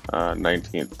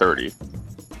 19, 30.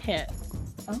 Hit.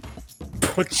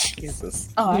 Oh, Jesus.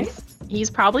 Alright. He's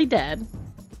probably dead.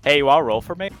 Hey, you want to roll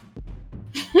for me?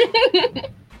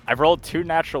 I rolled 2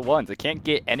 natural ones. It can't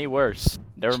get any worse.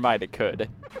 Never mind, it could.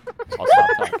 I'll stop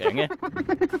talking.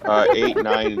 8,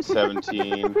 9, and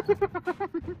 17.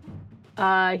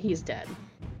 He's dead.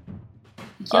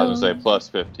 I was gonna say plus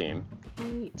 15.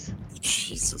 8,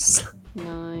 Jesus.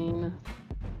 9.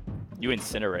 You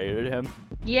incinerated him?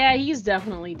 Yeah, he's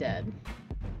definitely dead.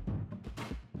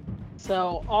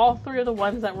 So all 3 of the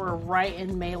ones that were right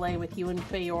in melee with you and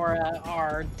Feora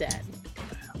are dead.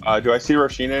 Do I see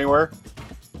Roshin anywhere?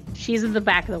 She's in the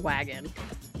back of the wagon.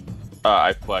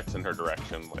 I flex in her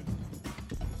direction. Like,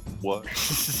 what?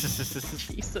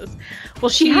 Jesus. Well,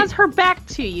 she has her back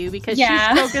to you because she's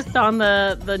focused on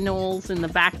the gnolls in the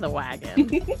back of the wagon.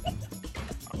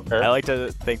 Okay. I like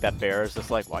to think that Bear is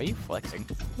just like, why are you flexing?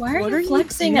 Why are What you are you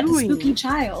flexing at the doing? spooky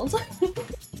child?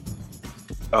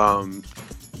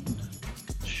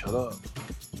 Shut up.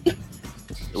 It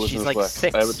wasn't She's a like flex.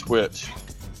 6. I have a twitch.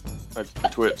 I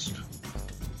twitched.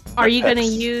 Are you gonna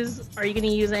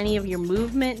Pecs. use any of your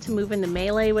movement to move into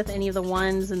melee with any of the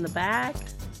ones in the back?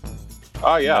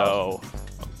 Oh yeah. No.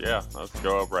 Yeah, let's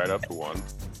go up right up to one.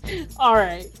 All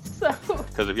right. So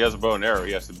Because if he has a bow and arrow,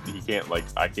 he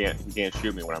can't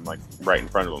shoot me when I'm like right in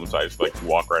front of him. So I just like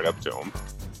walk right up to him.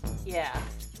 yeah.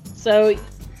 So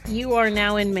you are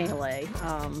now in melee.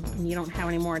 You don't have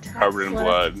any more attacks. Covered in left.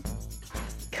 blood,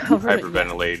 Covered in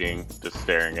hyperventilating, just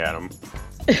staring at him.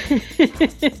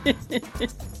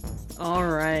 All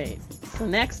right. So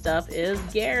next up is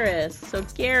Garrus. So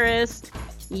Garrus,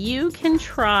 you can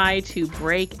try to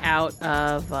break out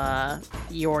of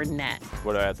your net.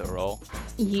 What do I have to roll?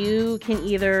 You can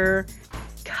either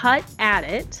cut at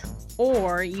it,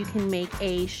 or you can make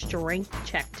a strength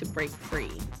check to break free.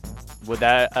 Would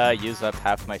that use up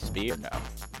half my speed or no?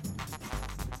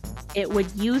 It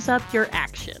would use up your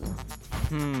action.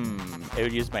 It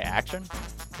would use my action?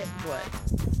 It would.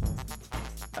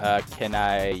 Can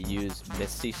I use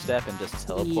Misty Step and just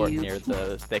teleport You near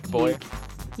the thick boy?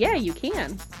 Yeah, you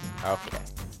can. Okay,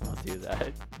 I'll do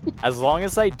that. As long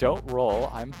as I don't roll,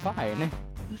 I'm fine.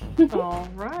 All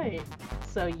right.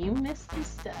 So you Misty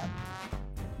Step.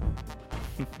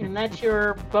 And that's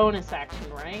your bonus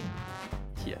action, right?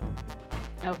 Yeah.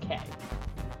 Okay.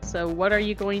 So what are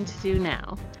you going to do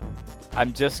now?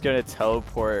 I'm just gonna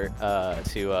teleport to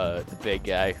the big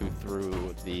guy who threw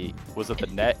was it the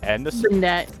net and the The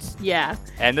net. Yeah.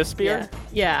 and the spear?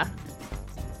 Yeah.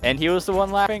 And he was the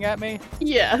one laughing at me?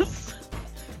 Yes.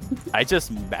 I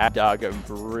just mad dog him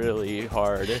really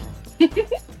hard.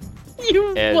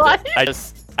 You And what?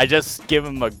 I just give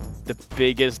him the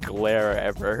biggest glare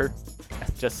ever.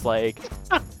 Just like,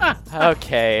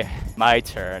 okay, my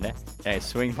turn. And I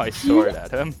swing my sword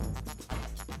at him.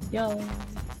 Yo.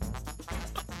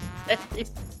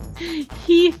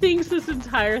 He thinks this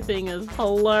entire thing is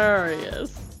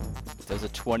hilarious. Does a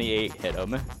 28 hit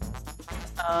him?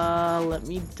 Let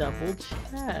me double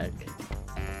check.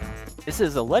 This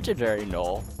is a legendary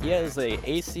gnoll. He has a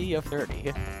AC of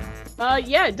 30.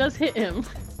 Yeah, it does hit him.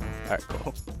 Alright,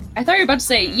 cool. I thought you were about to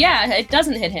say, yeah, it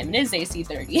doesn't hit him. It is AC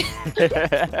 30.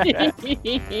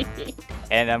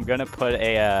 And I'm gonna put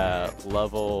a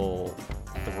level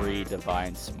 3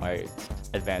 Divine Smite,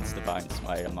 Advanced Divine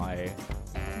Smite on my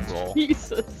roll.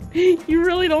 Jesus, you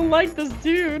really don't like this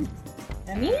dude.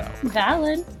 I mean,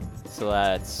 valid. So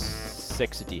that's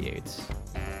 6 d8s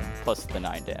plus the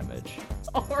 9 damage.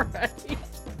 Alright.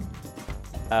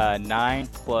 9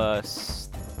 plus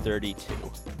 32.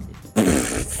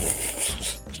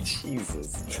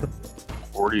 Jesus.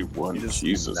 41. You just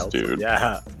Jesus, melted- dude.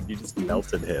 Yeah, you just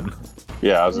melted him.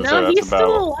 Yeah, I was gonna say No, that's he's about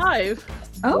still alive.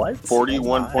 Oh, What?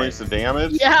 41 Oh my. points of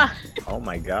damage. Yeah. Oh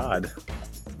my god.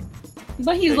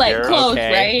 but he's Hey, like Garrett, close,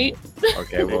 okay. right?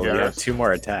 Okay, well, we Garrus. have 2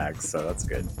 more attacks, so that's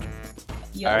good.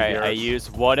 Yo, Alright, I Garrus.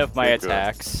 use one of my You're good.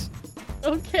 attacks.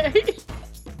 Okay.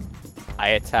 I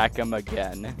attack him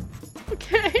again.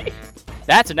 Okay.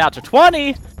 That's an natural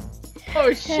 20!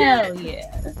 Oh shit. hell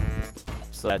yeah.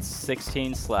 So that's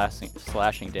 16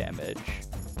 slashing damage.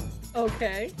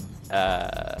 Okay.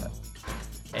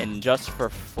 And just for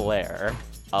flair,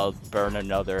 I'll burn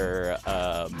another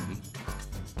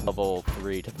level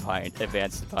 3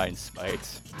 Advanced Divine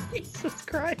Smite. Jesus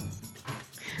Christ.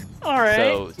 Alright.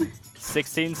 So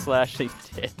 16 slashing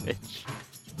damage.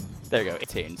 There you go,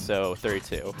 18, so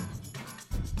 32.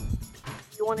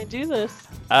 You want to do this?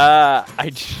 I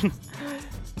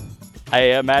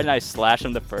imagine I slash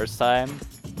him the first time,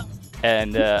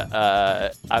 and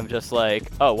I'm just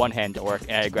like, oh, one hand don't work,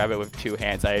 and I grab it with 2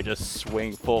 hands. I just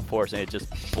swing full force, and it just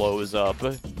blows up.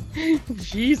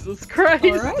 Jesus Christ.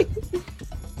 Alright.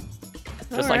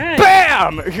 Just Alright. like,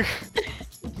 BAM!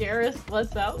 Garrus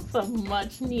lets out some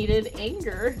much needed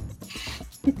anger.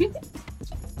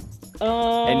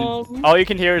 And all you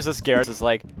can hear is this Garrus is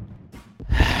like.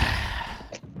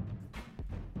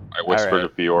 I whisper to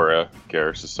Fiora,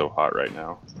 Garrus is so hot right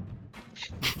now.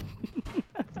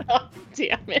 Oh,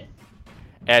 damn it.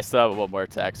 And I still have one more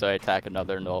attack, so I attack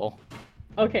another Knoll.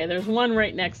 Okay, there's one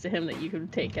right next to him that you can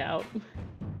take out.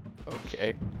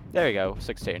 Okay. There you go,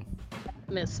 16.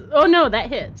 Misses. Oh no, that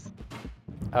hits.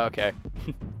 Okay.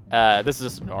 This is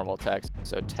just a normal attack,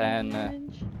 so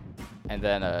 10, and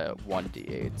then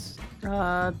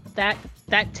 1d8.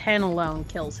 That 10 alone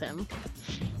kills him.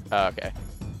 Okay.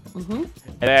 Mm-hmm.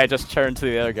 And then I just turn to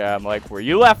the other guy, I'm like, were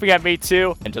you laughing at me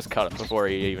too? And just cut him before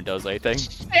he even does anything.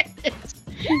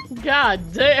 God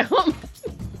damn.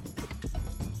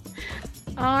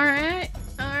 Alright.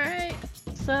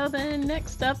 So then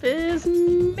next up is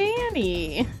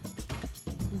Manny. Is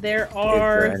there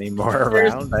any more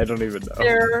around? I don't even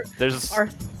know.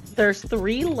 There's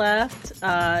 3 left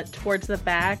towards the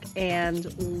back and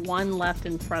 1 left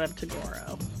in front of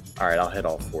Tagoro. Alright, I'll hit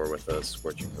all 4 with a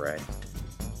Scorching Ray.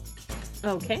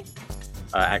 Okay.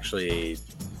 Actually,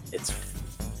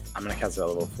 I'm gonna cast it at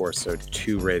level 4, so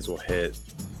 2 rays will hit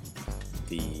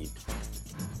the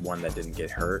one that didn't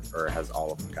get hurt, or has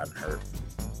all of them gotten hurt?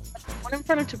 One in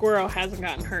front of Tagoro hasn't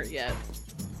gotten hurt yet.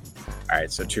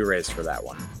 Alright, so 2 rays for that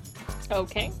one.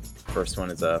 Okay. First one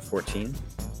is a 14.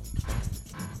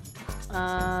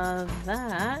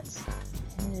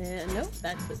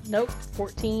 Nope,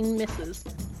 14 misses.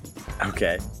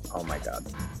 Okay. Oh my god.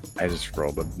 I just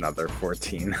rolled another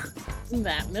 14.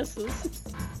 That misses.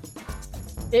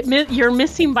 You're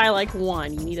missing by like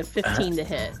 1. You need a 15 to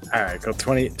hit. Alright, go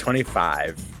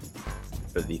 25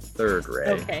 for the third ray.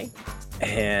 Okay.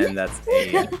 And that's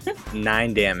a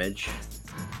 9 damage.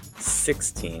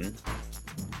 16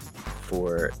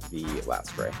 for the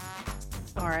last ray.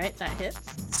 Alright, that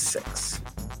hits. 6.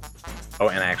 Oh,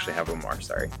 and I actually have one more,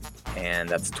 sorry. And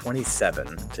that's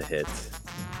 27 to hit.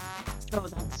 Oh,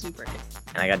 that's super hit.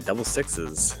 And I got double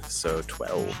 6s, so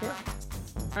 12. Sure.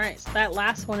 Alright, so that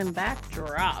last one in back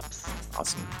drops.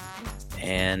 Awesome.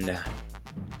 And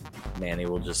Manny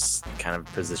will just kind of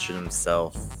position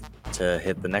himself to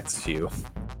hit the next few.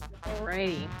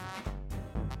 Alrighty.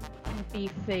 Be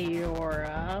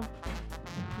Fiora.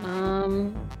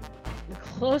 The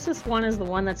closest one is the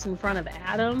one that's in front of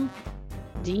Adam.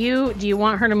 Do you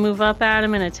want her to move up,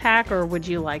 Adam, and attack, or would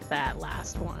you like that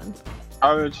last one?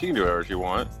 She can do whatever she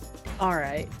wants. All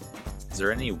right. Is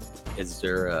there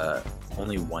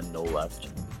only one Knoll left?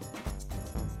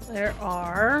 There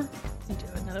are. Let me do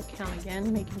another count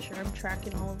again, making sure I'm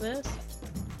tracking all of this.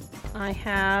 I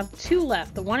have 2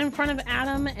 left. The one in front of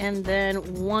Adam, and then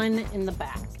 1 in the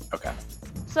back. Okay.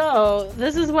 So,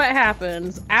 this is what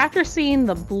happens. After seeing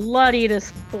the bloody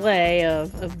display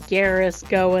of Garrus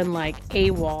going like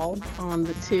AWOL on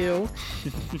the 2,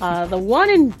 the one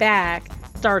in back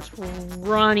starts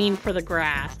running for the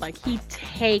grass. Like, he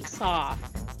takes off,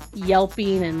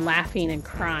 yelping and laughing and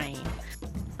crying.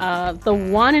 The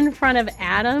one in front of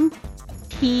Adam,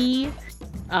 he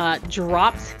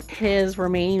drops his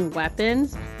remaining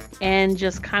weapons and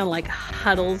just kind of like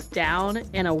huddles down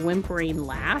in a whimpering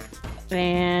laugh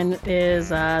and is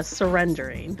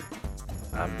surrendering.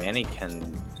 Manny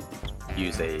can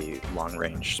use a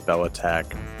long-range spell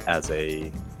attack as a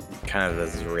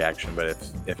reaction, but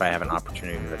if I have an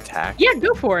opportunity to attack, yeah,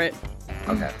 go for it.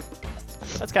 Okay.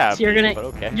 That's kind of so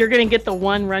you're gonna get the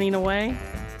one running away.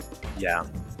 Yeah.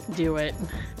 Do it.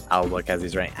 I'll look as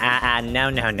he's running.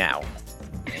 No.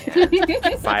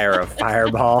 Fire a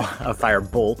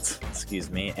firebolt, excuse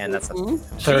me, and that's a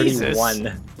 31. Jesus.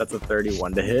 That's a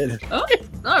 31 to hit. Oh,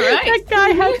 all right. That guy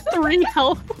has 3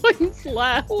 health points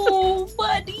left. Oh,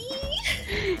 buddy.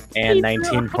 And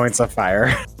 19 points of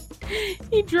fire.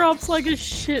 He drops like a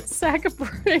shit sack of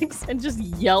bricks and just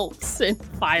yelps in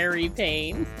fiery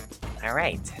pain. All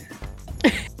right.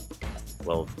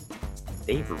 Well,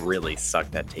 they've really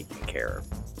sucked at taking care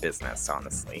of business,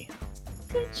 honestly.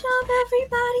 Good job,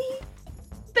 everybody.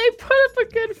 They put up a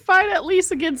good fight, at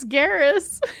least against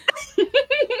Garrus.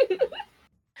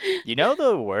 You know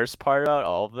the worst part about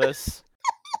all of this?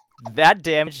 That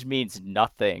damage means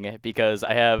nothing because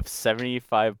I have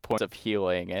 75 points of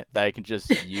healing that I can just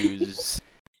use.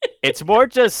 It's more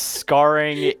just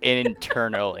scarring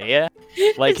internally.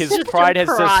 Like, his pride has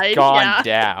just gone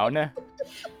down.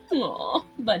 Aw,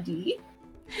 buddy.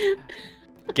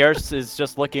 Garrus is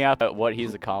just looking up at what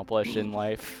he's accomplished in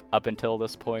life up until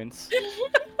this point.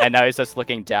 And now he's just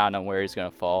looking down on where he's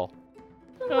gonna fall.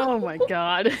 Oh my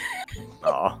god.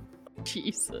 Oh.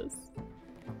 Jesus.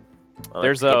 Well,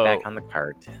 let's get back on the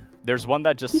cart. There's one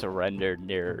that just surrendered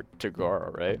near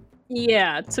Tagoro, right?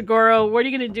 Yeah, Tagoro, what are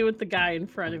you gonna do with the guy in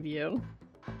front of you?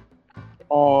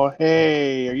 Oh,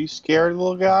 hey, are you scared,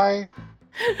 little guy?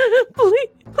 Please.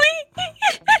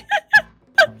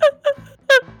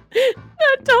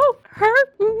 That don't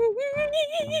hurt me.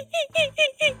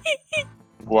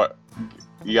 What?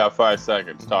 You got 5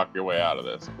 seconds. Talk your way out of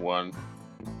this. 1,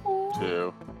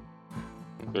 2,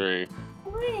 3,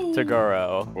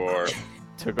 Toguro. 4.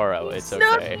 Toguro, it's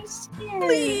No, okay.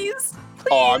 Please.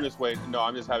 Oh, I'm just waiting. No,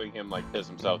 I'm just having him like piss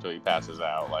himself till he passes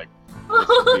out. Like,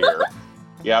 disappear.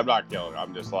 Yeah, I'm not killing him.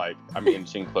 I'm just like, I'm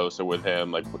inching closer with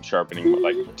him, like sharpening,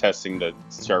 like testing the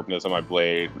sharpness of my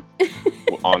blade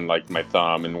on like my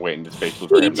thumb and waiting just basically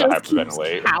for He him to just keeps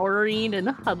hyperventilate. cowering and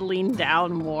huddling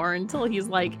down more until he's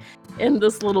like in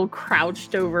this little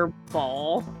crouched over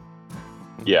ball.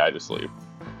 Yeah, I just leave.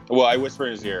 Well, I whisper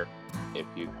in his ear, if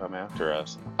you come after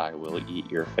us, I will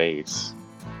eat your face.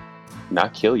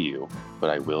 Not kill you, but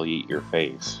I will eat your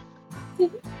face.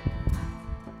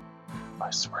 I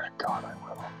swear to God, I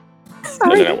will.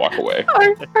 And then I walk away. Are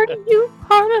you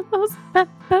part of those bad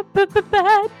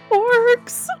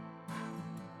orcs?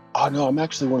 Oh no, I'm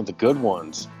actually one of the good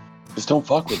ones. Just don't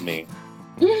fuck with me.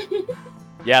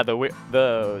 Yeah,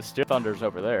 the Steel Thunder's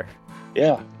over there.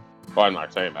 Yeah. Well, I'm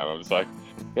not saying that. I'm just like,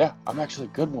 yeah, I'm actually a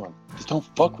good one. Just don't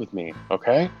fuck with me,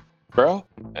 okay? Bro?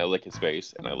 I lick his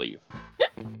face and I leave.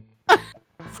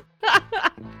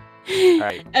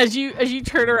 Alright. As you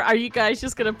turn around, are you guys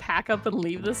just gonna pack up and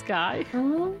leave this guy?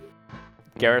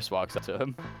 Garrus walks up to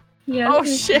him. Yeah. Oh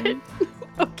shit.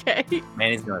 Okay.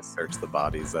 Manny's gonna search the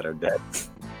bodies that are dead.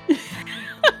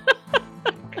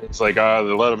 It's like,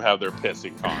 let them have their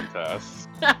pissing contest.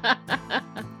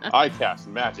 I cast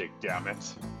magic, damn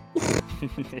it.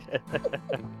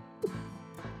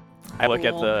 I look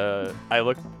at the. I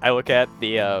look at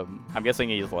the. I'm guessing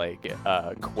he's like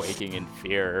quaking in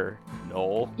fear.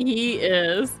 Noel. He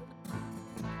is.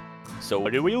 So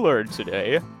what did we learn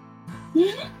today?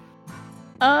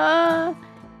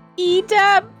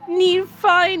 Edab need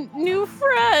find new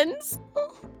friends.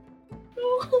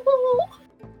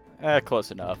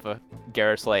 Close enough.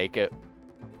 Garrus like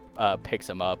picks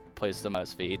him up, places him on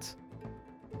his feet.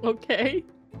 Okay.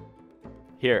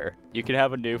 Here, you can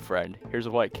have a new friend. Here's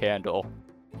a white candle.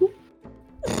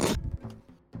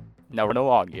 Now run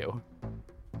along, you.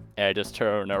 And I just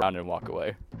turn around and walk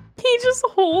away. He just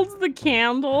holds the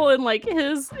candle and like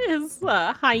his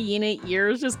hyena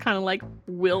ears just kind of like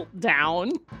wilt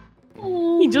down.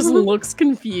 He just looks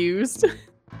confused.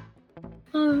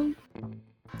 You're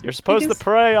supposed to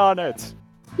pray on it.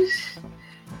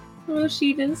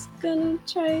 Roshida's gonna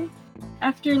try,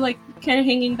 after like kind of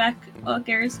hanging back while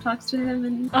Garrus talks to him,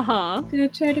 and gonna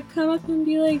try to come up and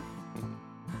be like,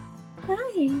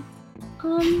 "Hi,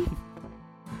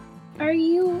 are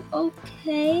you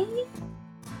okay?"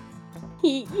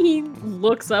 He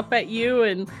looks up at you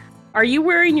and, are you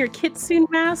wearing your kitsune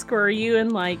mask or are you in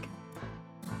like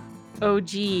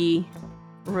OG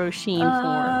Roshin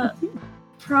form?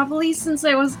 Probably since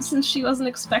she wasn't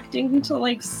expecting to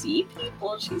like see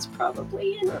people, she's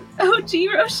probably in OG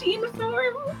Roshin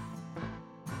form.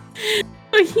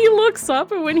 He looks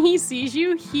up and when he sees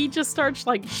you, he just starts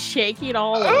like shaking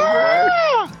all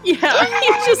over. Yeah,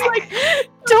 he's just like,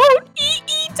 don't eat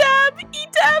Edab!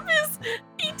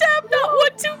 Edab not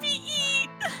want to be eat!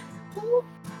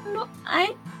 No,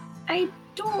 I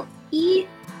don't eat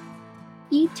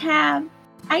Edab.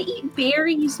 I eat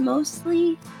berries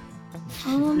mostly.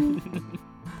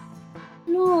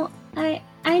 No, I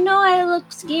know I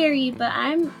look scary, but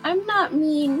I'm not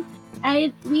mean.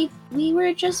 We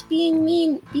were just being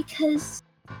mean because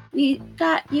you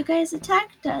guys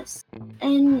attacked us,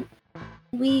 and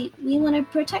we want to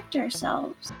protect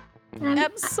ourselves.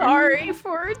 I'm sorry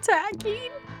for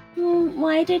attacking.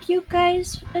 Why did you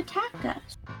guys attack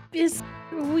us?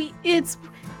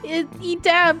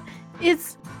 Edab,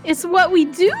 it's what we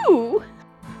do.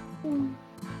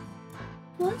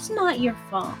 Well, it's not your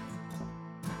fault.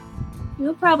 You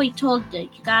were probably told that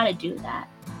you gotta do that.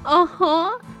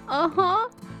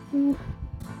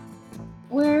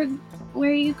 Where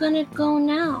are you gonna go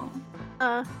now?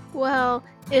 Well,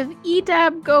 if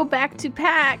Edab go back to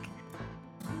pack,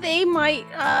 they might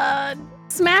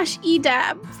smash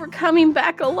Edab for coming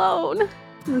back alone.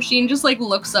 Roshin just like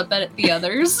looks up at the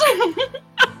others.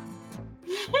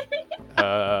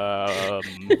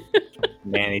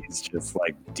 Manny's just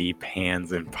like deep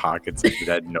hands in pockets of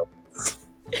dead notes.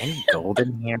 Any gold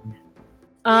in here?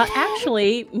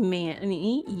 Actually,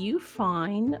 Manny, you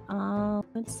find,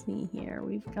 let's see here.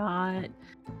 We've got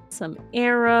some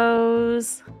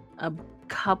arrows, a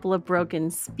couple of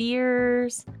broken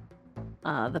spears.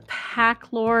 The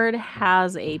Pack Lord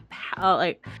has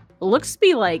looks to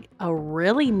be like a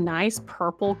really nice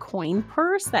purple coin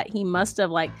purse that he must have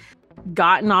like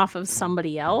gotten off of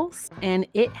somebody else, and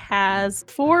it has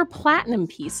 4 platinum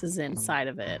pieces inside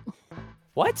of it.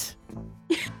 What?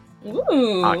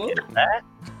 Ooh. I'll get that.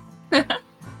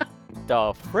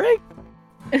 The frick?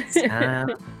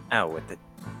 Oh, with the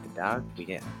dog?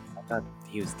 I thought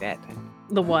he was dead.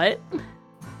 The what?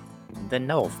 The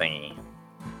Null thingy.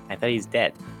 I thought he's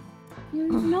dead.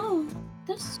 No,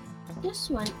 this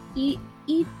one.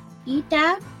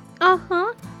 Edab.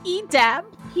 Uh-huh. Edab.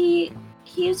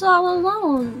 He's all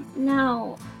alone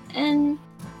now, and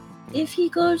if he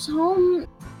goes home,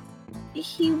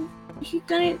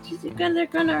 they're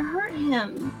gonna hurt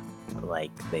him.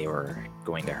 Like they were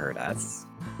going to hurt us.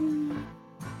 Mm,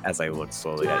 As I look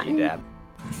slowly Not at in- Edab.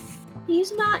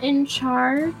 He's not in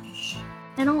charge.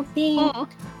 I don't think.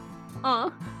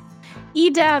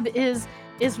 Edab is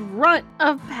runt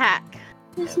of pack.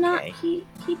 He's not. Okay.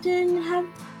 He didn't have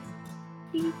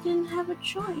a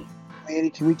choice. Lady,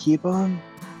 can we keep him?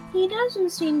 He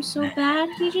doesn't seem so bad.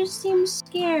 He just seems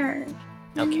scared.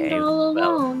 Okay, And all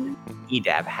well- alone.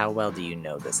 Edab, how well do you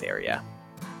know this area?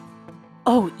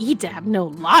 Oh, Edab know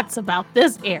lots about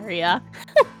this area.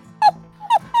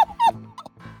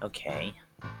 Okay.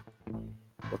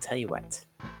 We'll tell you what.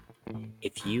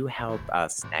 If you help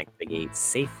us navigate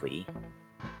safely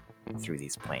through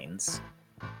these plains,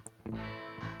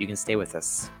 you can stay with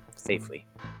us safely.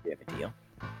 We have a deal.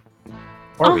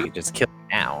 Or we could just kill you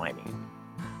now, I mean.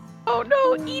 Oh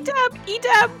no,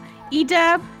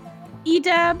 Edab,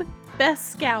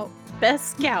 best scout.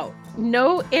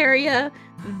 Know area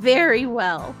very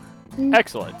well.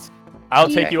 Excellent. I'll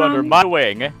Do take you under my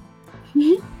wing.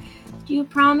 Do you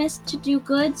promise to do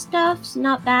good stuffs,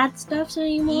 not bad stuffs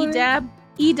anymore?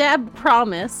 Edab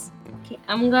promise. Okay,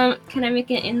 can I make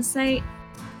an insight?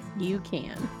 You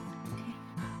can.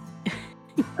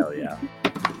 Hell yeah.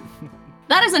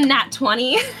 That is a nat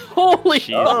 20. Holy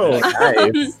Jesus. Oh,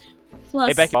 nice. Plus,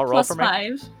 Hey, Becky, I'll roll plus for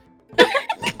me.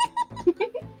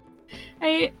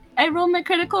 5. I rolled my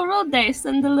critical roll dice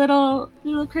and the little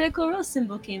critical roll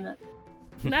symbol came up.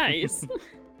 Nice.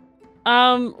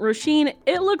 Roshin,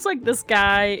 it looks like this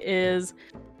guy is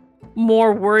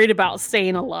more worried about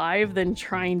staying alive than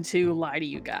trying to lie to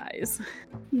you guys.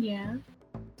 Yeah.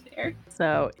 Fair.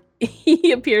 So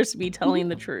he appears to be telling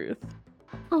the truth.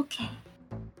 Okay.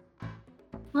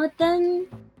 Well then,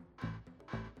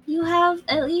 you have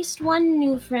at least one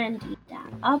new friend,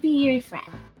 Edab. I'll be your friend.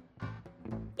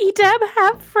 Edab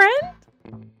have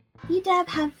friend? Edab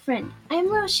have friend. I'm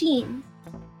Roshin.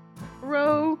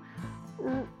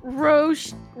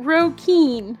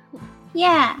 Rokeen.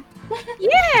 Yeah.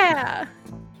 Yeah.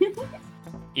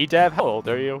 Edab, how old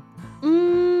are you?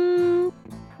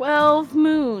 12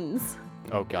 moons.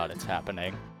 Oh god, it's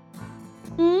happening.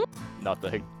 Hmm?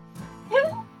 Nothing.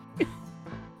 Alright,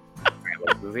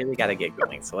 well, we really gotta get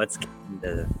going, so let's get in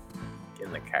the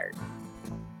cart.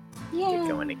 Yeah. Get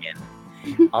going again.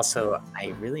 Also,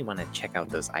 I really want to check out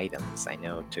those items. I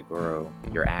know Tagoro,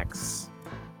 your axe,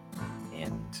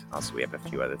 and also we have a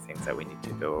few other things that we need to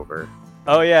go over.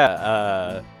 Oh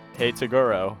yeah, hey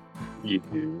Tagoro.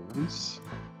 Yes.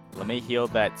 Let me heal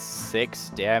that 6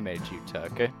 damage you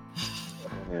took.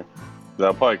 Yeah.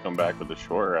 That'll probably come back with a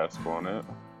short rest, won't it?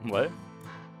 What?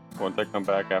 Won't that come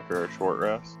back after a short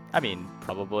rest? I mean,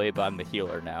 probably, but I'm the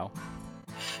healer now.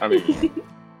 I mean,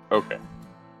 okay.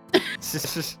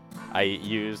 I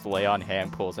used lay on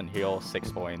hand pulls and heal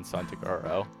 6 points on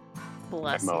Tagoro.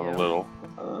 Bless Not you. a little.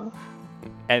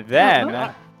 And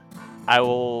then I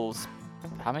will.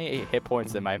 How many hit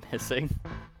points am I missing?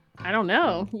 I don't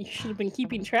know. You should have been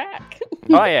keeping track.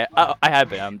 Oh yeah, I have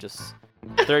been. I'm just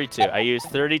 32. I used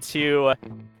 32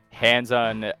 hands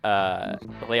on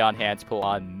lay on hands pull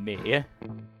on me.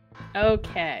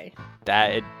 Okay.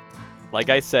 That, like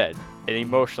I said, an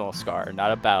emotional scar,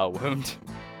 not a battle wound.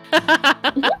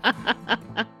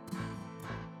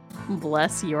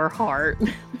 Bless your heart.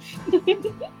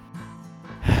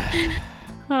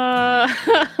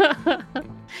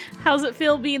 How's it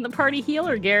feel being the party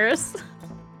healer, Garrus?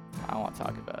 I don't want to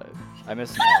talk about it. I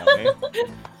miss Naomi.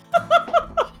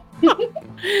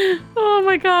 Oh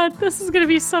my god, this is gonna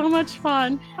be so much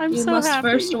fun. I'm You so must happy.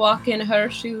 first walk in her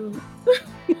shoes.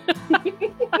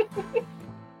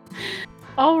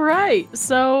 All right,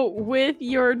 so with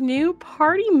your new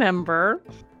party member,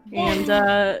 and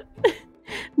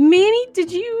Manny,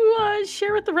 did you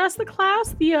share with the rest of the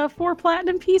class the 4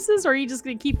 platinum pieces, or are you just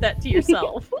gonna keep that to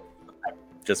yourself?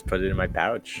 Just put it in my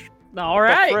pouch. All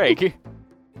right. Frick.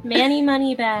 Manny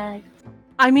money bag.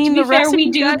 I mean, To the be fair, rest we of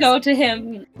you do guys, go to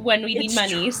him when we need it's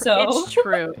money, tr- so it's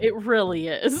true. It really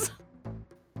is.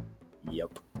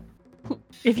 Yep.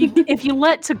 If you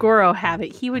let Tagoro have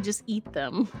it, he would just eat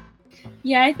them.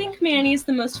 Yeah, I think Manny's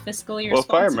the most fiscally Well,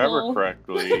 if I responsible. remember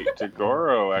correctly,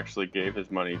 Tagoro actually gave his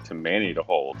money to Manny to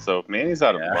hold. So if Manny's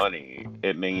out of money,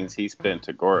 it means he spent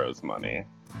Tagoro's money.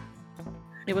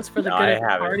 It was for the No, good I of the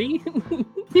haven't. party.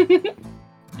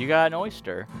 You got an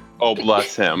oyster. Oh,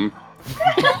 bless him.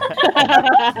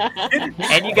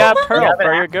 And you got Pearl haven't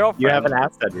for your asked- girlfriend. You haven't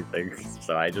asked anything,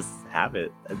 so I just have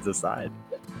it and decide.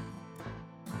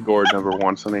 Gord never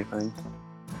wants anything.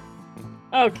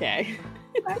 Okay.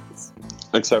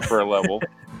 Except for a level.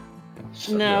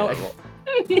 No.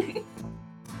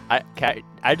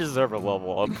 I deserve a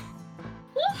level up.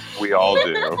 We all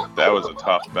do. That was a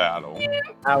tough battle.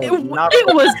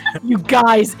 It was, you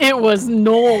guys, it was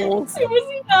Knowles. It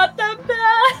was not that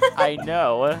bad. I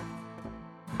know.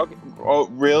 Okay. Oh,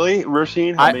 really?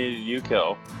 Rasheen, how many did you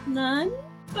kill? None.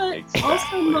 But Exactly.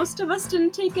 also, most of us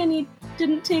didn't take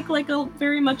like a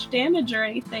very much damage or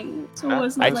anything. So it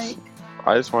wasn't like.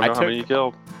 I just want to know how many you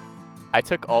killed. I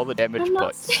took all the damage I'm not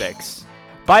but 6.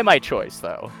 By my choice,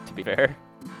 though, to be fair.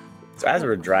 So as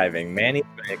we're driving, Manny's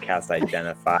going to cast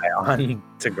Identify on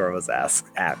Tagoro's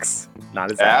axe. Not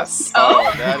his ass.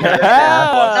 Oh,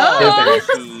 that is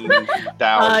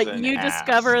 15,000 You ass.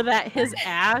 discover that his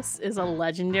ass is a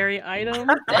legendary item.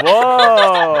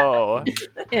 Whoa!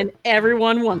 And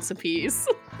everyone wants a piece.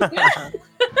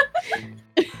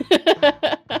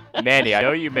 Manny, I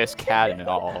know you miss cat and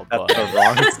all, but That's the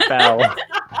wrong spell.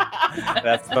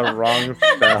 That's the wrong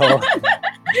spell.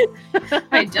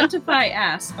 Identify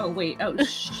ass. Oh wait. Oh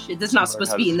shit. This is not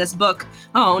supposed to be in this book. You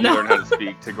Oh no. learn how to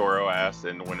speak Tagoro ass,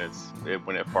 and when it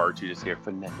farts, you just hear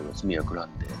 "Fernando's mio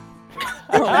grande."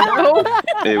 Oh,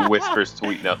 no. It whispers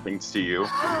sweet nothings to you.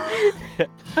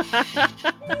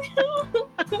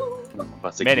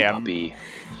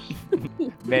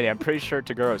 Manny, I'm pretty sure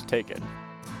Tagoro's taken.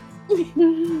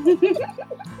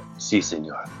 Si,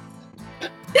 senor.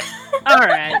 All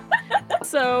right.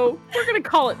 So we're going to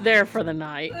call it there for the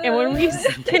night. And when we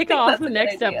kick off the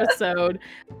next episode,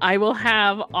 I will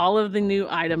have all of the new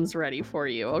items ready for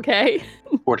you, okay?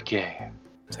 Porque.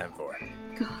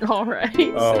 10-4. All right.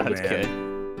 Oh, Sounds man. good.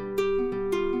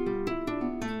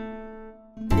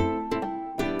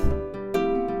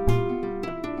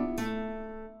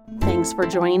 Thanks for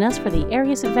joining us for the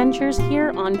Arius Adventures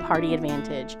here on Party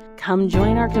Advantage. Come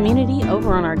join our community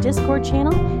over on our Discord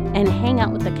channel and hang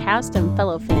out with the cast and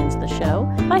fellow fans of the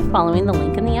show by following the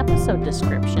link in the episode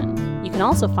description. You can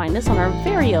also find us on our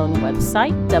very own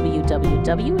website,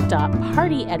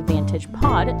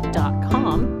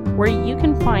 www.partyadvantagepod.com, where you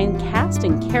can find cast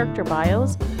and character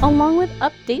bios, along with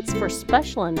updates for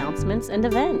special announcements and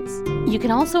events. You can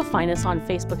also find us on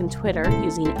Facebook and Twitter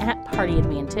using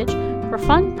 @PartyAdvantage for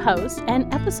fun posts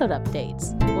and episode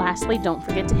updates. Lastly, don't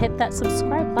forget to hit that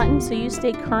subscribe button so you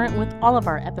stay current with all of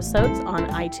our episodes on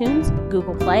iTunes,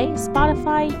 Google Play,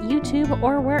 Spotify, YouTube,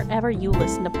 or wherever you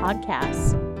listen to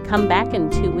podcasts. Come back in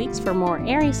 2 weeks for more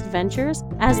Arius adventures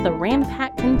as the Ram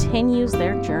Pack continues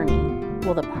their journey.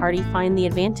 Will the party find the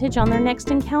advantage on their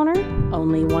next encounter?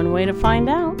 Only one way to find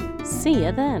out. See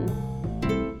ya then.